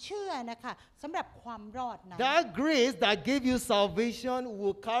วามเชื่อนะคะสำหรับความรอดนั้น That grace that gave you salvation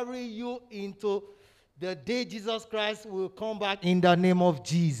will carry you into the day Jesus Christ will come back in the name of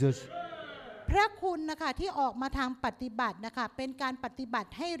Jesus. พระคุณนะคะที่ออกมาทางปฏิบัตินะคะเป็นการปฏิบัติ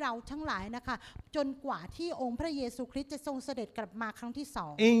ให้เราทั้งหลายนะคะจนกว่าที่องค์พระเยซูคริสต์จะทรงเสด็จกลับมาครั้งที่สอ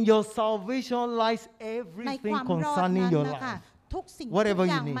ง In your salvation lies ในค everything วามรอด concerning นั้น your นะคะ life. ทุกสิ่ง Whatever ทุก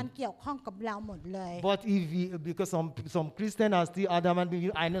you อย่าง need. มันเกี่ยวข้องกับเราหมดเลย But if you, because some Christians are still adamant,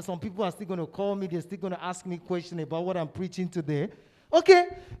 I know some people are still going to call me, they're still going to ask me questions about what I'm preaching today. Okay,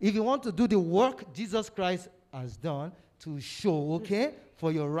 if you want to do the work Jesus Christ has done to show, okay, for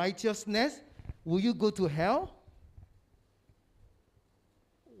your righteousness, will you go to hell?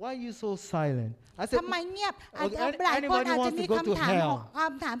 Why are you so silent? I said, ทำไมเงียบ Okay, หลายคน anybody อาจจะ wants มี to go to คำถาม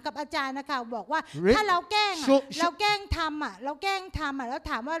hell? กับอาจารย์นะคะบอกว่า Rick, ถ้าเราแกล้งอะ show- เราแกล้งทำอะเราแกล้งทำอะแล้ว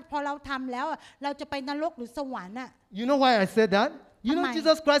ถามว่าพอเราทำแล้วอะเราจะไปนรกหรือสวรรค์อะ You know why I said that? You know Am I-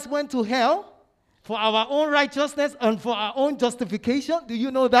 Jesus Christ went to hell for our own righteousness and for our own justification. Do you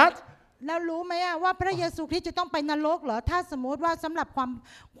know that? แล้วรู้ไหมอะว่าพระเยซูคริสต์จะต้องไปนรกเหรอถ้าสมมติว่าสำหรับ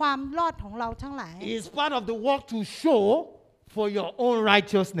ความรอดของเราทั้งหลาย It's part of the work to show for your own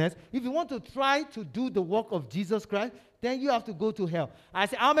righteousness. If you want to try to do the work of Jesus Christ, then you have to go to hell. I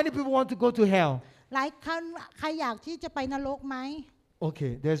say, how many people want to go to hell? หลายคนใครอยากที่จะไปนรกไหม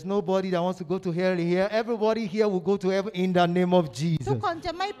Okay, there's nobody that wants to go to hell here. Everybody here will go to heaven in the name of ทุก Jesus. คนจ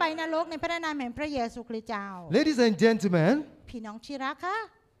ะไม่ไปนรกในพระนามแห่งพระเยซูคริสต์เจ้า Ladies and gentlemen, พี่น้องที่รักคะ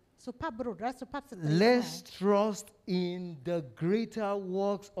สุภาพบุรุษและสุภาพสตรีทั้งหลาย let's trust in the greater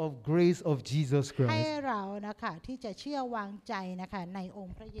works of grace of Jesus ให้ Christ. เรานะคะที่จะเชื่อวางใจนะคะในอง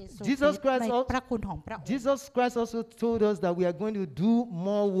ค์พระเยซู Jesus คริสต์ Christ ใน al- พระคุณของพระองค์ Jesus Christ also told us that we are going to do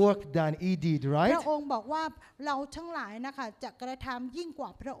more work than he did, พ right? ระองค์บอกว่าเราทั้งหลายนะคะจะกระทำยิ่งกว่า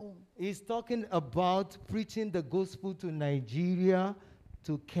พระองค์ He's talking about preaching the gospel to Nigeria,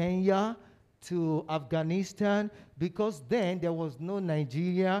 to Kenya, to Afghanistan, because then there was no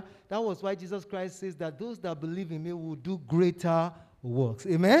Nigeria. That was why Jesus Christ says that those that believe in me will do greater works.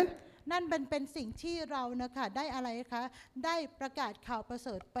 Amen? นั่นเป็นสิ่งที่เรานะคะได้อะไรคะได้ประกาศข่าวประเส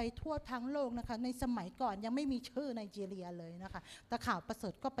ริฐไปทั่วทั้งโลกนะคะในสมัยก่อนยังไม่มีชื่อไนจีเรียเลยนะคะแต่ข่าวประเสริ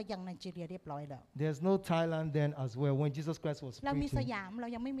ฐก็ไปยังไนจีเรียเรียบร้อยแล้ว There's no Thailand then as well when Jesus Christ was เรามีส preaching. ยามเรา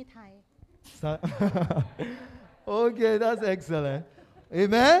ยังไม่มีไทย Okay, that's excellent.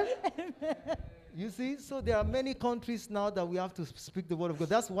 Amen? You see, so there are many countries now that we have to speak the word of God.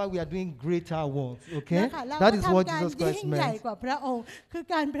 That's why we are doing greater works, okay? นะคะเรา That ก็ is what ทำการ Jesus Christ ยิ่งใหญ่ meant. กว่าพระองค์ คือ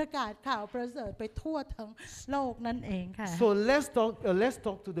การประกาศข่าวประเสริฐไปทั่วทั้งโลกนั่นเองค่ะ So let's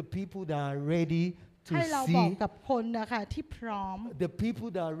talk to the people that are ready to ให้เราบอก see กับคนนะคะที่พร้อม the people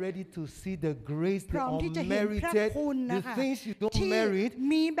that are ready to see the grace, พ the ร้อมที่จะเห็นพระ unmerited, คุณ the นะคะ things you don't ที่ merit.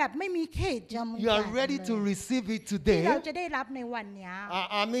 มีแบบไม่มีเขตจำกัด You are ready to เลย receive it ที่เรา today. จะได้รับในวันเนี้ย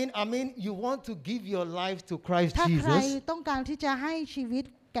I mean, you want to give your life to Christ ถ้าใคร Jesus ต้องการที่จะให้ชีวิต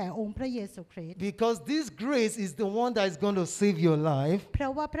แก่องค์พระเยซูคริสต์ because this grace is the one that is going to save your life. เพรา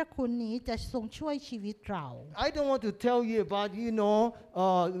ะว่าพระคุณนี้จะทรงช่วยชีวิตเรา I don't want to tell you about,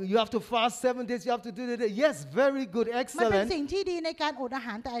 you have to fast 7 days, you have to do that. Yes, very good, มันเป็น excellent. สิ่งที่ดีในการอดอาห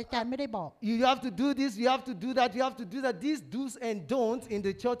ารแต่อาจารย์ไม่ได้บอก You have to do this, you have to do that, you have to do that. These do's and don'ts in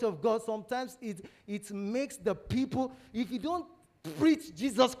the church of God, sometimes it makes the people, if you don't preach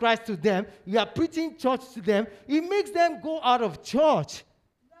Jesus Christ to them, you are preaching church to them, it makes them go out of church.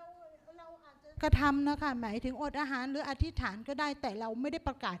 เราอาจจะกระทำนะคะหมายถึงอดอาหารหรืออธิษฐานก็ได้แต่เราไม่ได้ป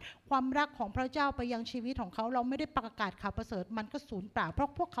ระกาศความรักของพระเจ้าไปยังชีวิตของเขาเราไม่ได้ประกาศข่าวประเสริฐมันก็สูญเปล่าเพราะ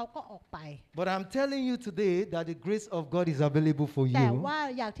พวกเขาก็ออกไป But I'm telling you today that the grace of God is available for แต่ you. ว่า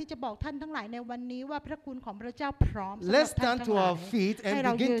อยากที่จะบอกท่านทั้งหลายในวันนี้ว่าพระคุณของพระเจ้าพร้อมสำหรับ Let's ท่าน stand ทั้ to งหลาย our feet ให้ and เร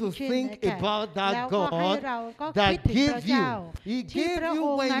า begin ยืน to ขึ้น think นะคะ about แล้ว that ก็ให้ God เราก็คิด that ถึงพ gave ระเจ้า you. He ที่ gave พระ you อ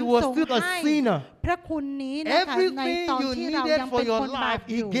งค์ when นั้น you were ทรง still a ให้ sinner. พระคุณนี้นะคะใน Everything ตอน you ที่เรา needed ยัง for เป็น your คนบาป life,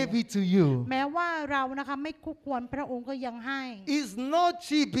 อ He ยู่ gave it to you. แม้ว่าเรานะคะไม่คู่ควรพระองค์ก็ยังให้ It's not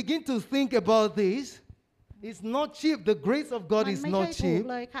cheap. Begin to think about this. It's not cheap. The grace of มั God น is ไม่ใช่ not ถูก cheap.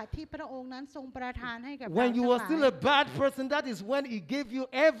 เลยค่ะที่พระองค์นั้นทรงประทานให้กับเรา When you ทั้ง were หลาย still a bad person, that is when He gave you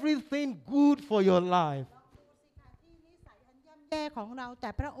everything good for your life. ที่นิสัยอันย่ำแย่ของเราแต่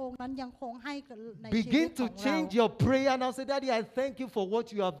พระองค์นั้นยังคงให้กับในชีวิต Begin ข to องเรา change your prayer now. Say, Daddy, I thank you for what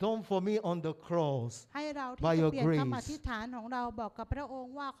you have done for me on the cross. ให้เราที่ by จะ your เปลี่ยน grace. คำอธิษฐานของเราบอกกับพระอง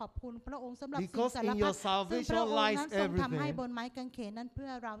ค์ว่าขอบคุณพระองค์สำหรับสิ่ง Because สาร in พั your ดซึ่ง salvation พระองค์ lies นั้นทรงทำให้ everything. บนไม้กางเขนนั้นเพื่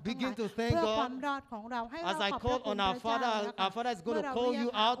อเราทั้งห Begin ลาย to thank เพื่อ God. ความรอดของเราให้เรา As I ขอบพระ call คุณ on พ our ระเจ้า Father, นะคะ our Father is going เมื่อ to เรา call เรีย you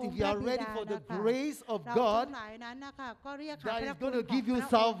กหา out อง if ค์ you พระ are บิ ready ดา for the นะคะ grace of เรา God ทั้งหลายนั้นนะคะก็เรียกหา that พ is ระคุ going ณ to ของ give พ you ระอง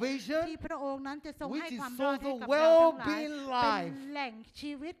ค์ salvation, ที่พระองค์นั้นจะทรง which ให้ is ความรอด so ให้กับ the เราทั้งหลาย well-being เป็น life, แหล่ง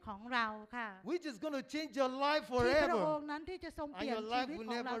ชีวิตของเราค่ะ which is going to change your life ที่พระอง forever. ค์นั้นที่จะทรงเป And ลี่ยน your ชี life วิต will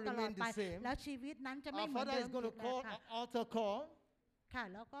ของเรา never ตลอด remain ไป the same. แล้วชีวิตนั้นจะไม่ Our เหมือน Father เดิ is ม going อี to ก call ค่ะ an altar call. ค่ะ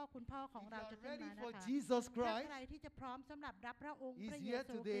แล้วก็คุณพ่อของ If เรา you จะ are ขึ้น ready มานะ for คะ Jesus ถ้า Christ, ใครที่จะพร้อมสำหรับรับพระองค์ He's พระเย here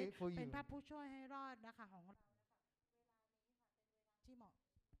ซูคริ today สต์ for เป็น you. พระผู้ช่วยให้รอดนะคะของเราที่เหมาะ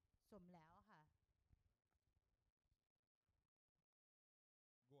สมแล้วค่ะ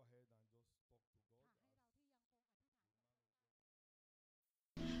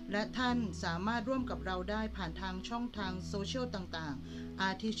และท่านสามารถร่วมกับเราได้ผ่านทางช่องทางโซเชียลต่างๆ อา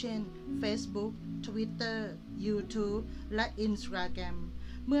ทิเช่น Facebook Twitter YouTube และ Instagram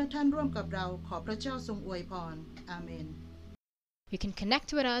เมื่อท่านร่วมกับเราขอพระเจ้าทรงอวยพรอาเมน You can connect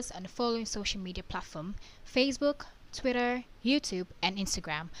with us on the following social media platform: Facebook, Twitter, YouTube, and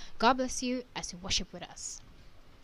Instagram. God bless you as you worship with us.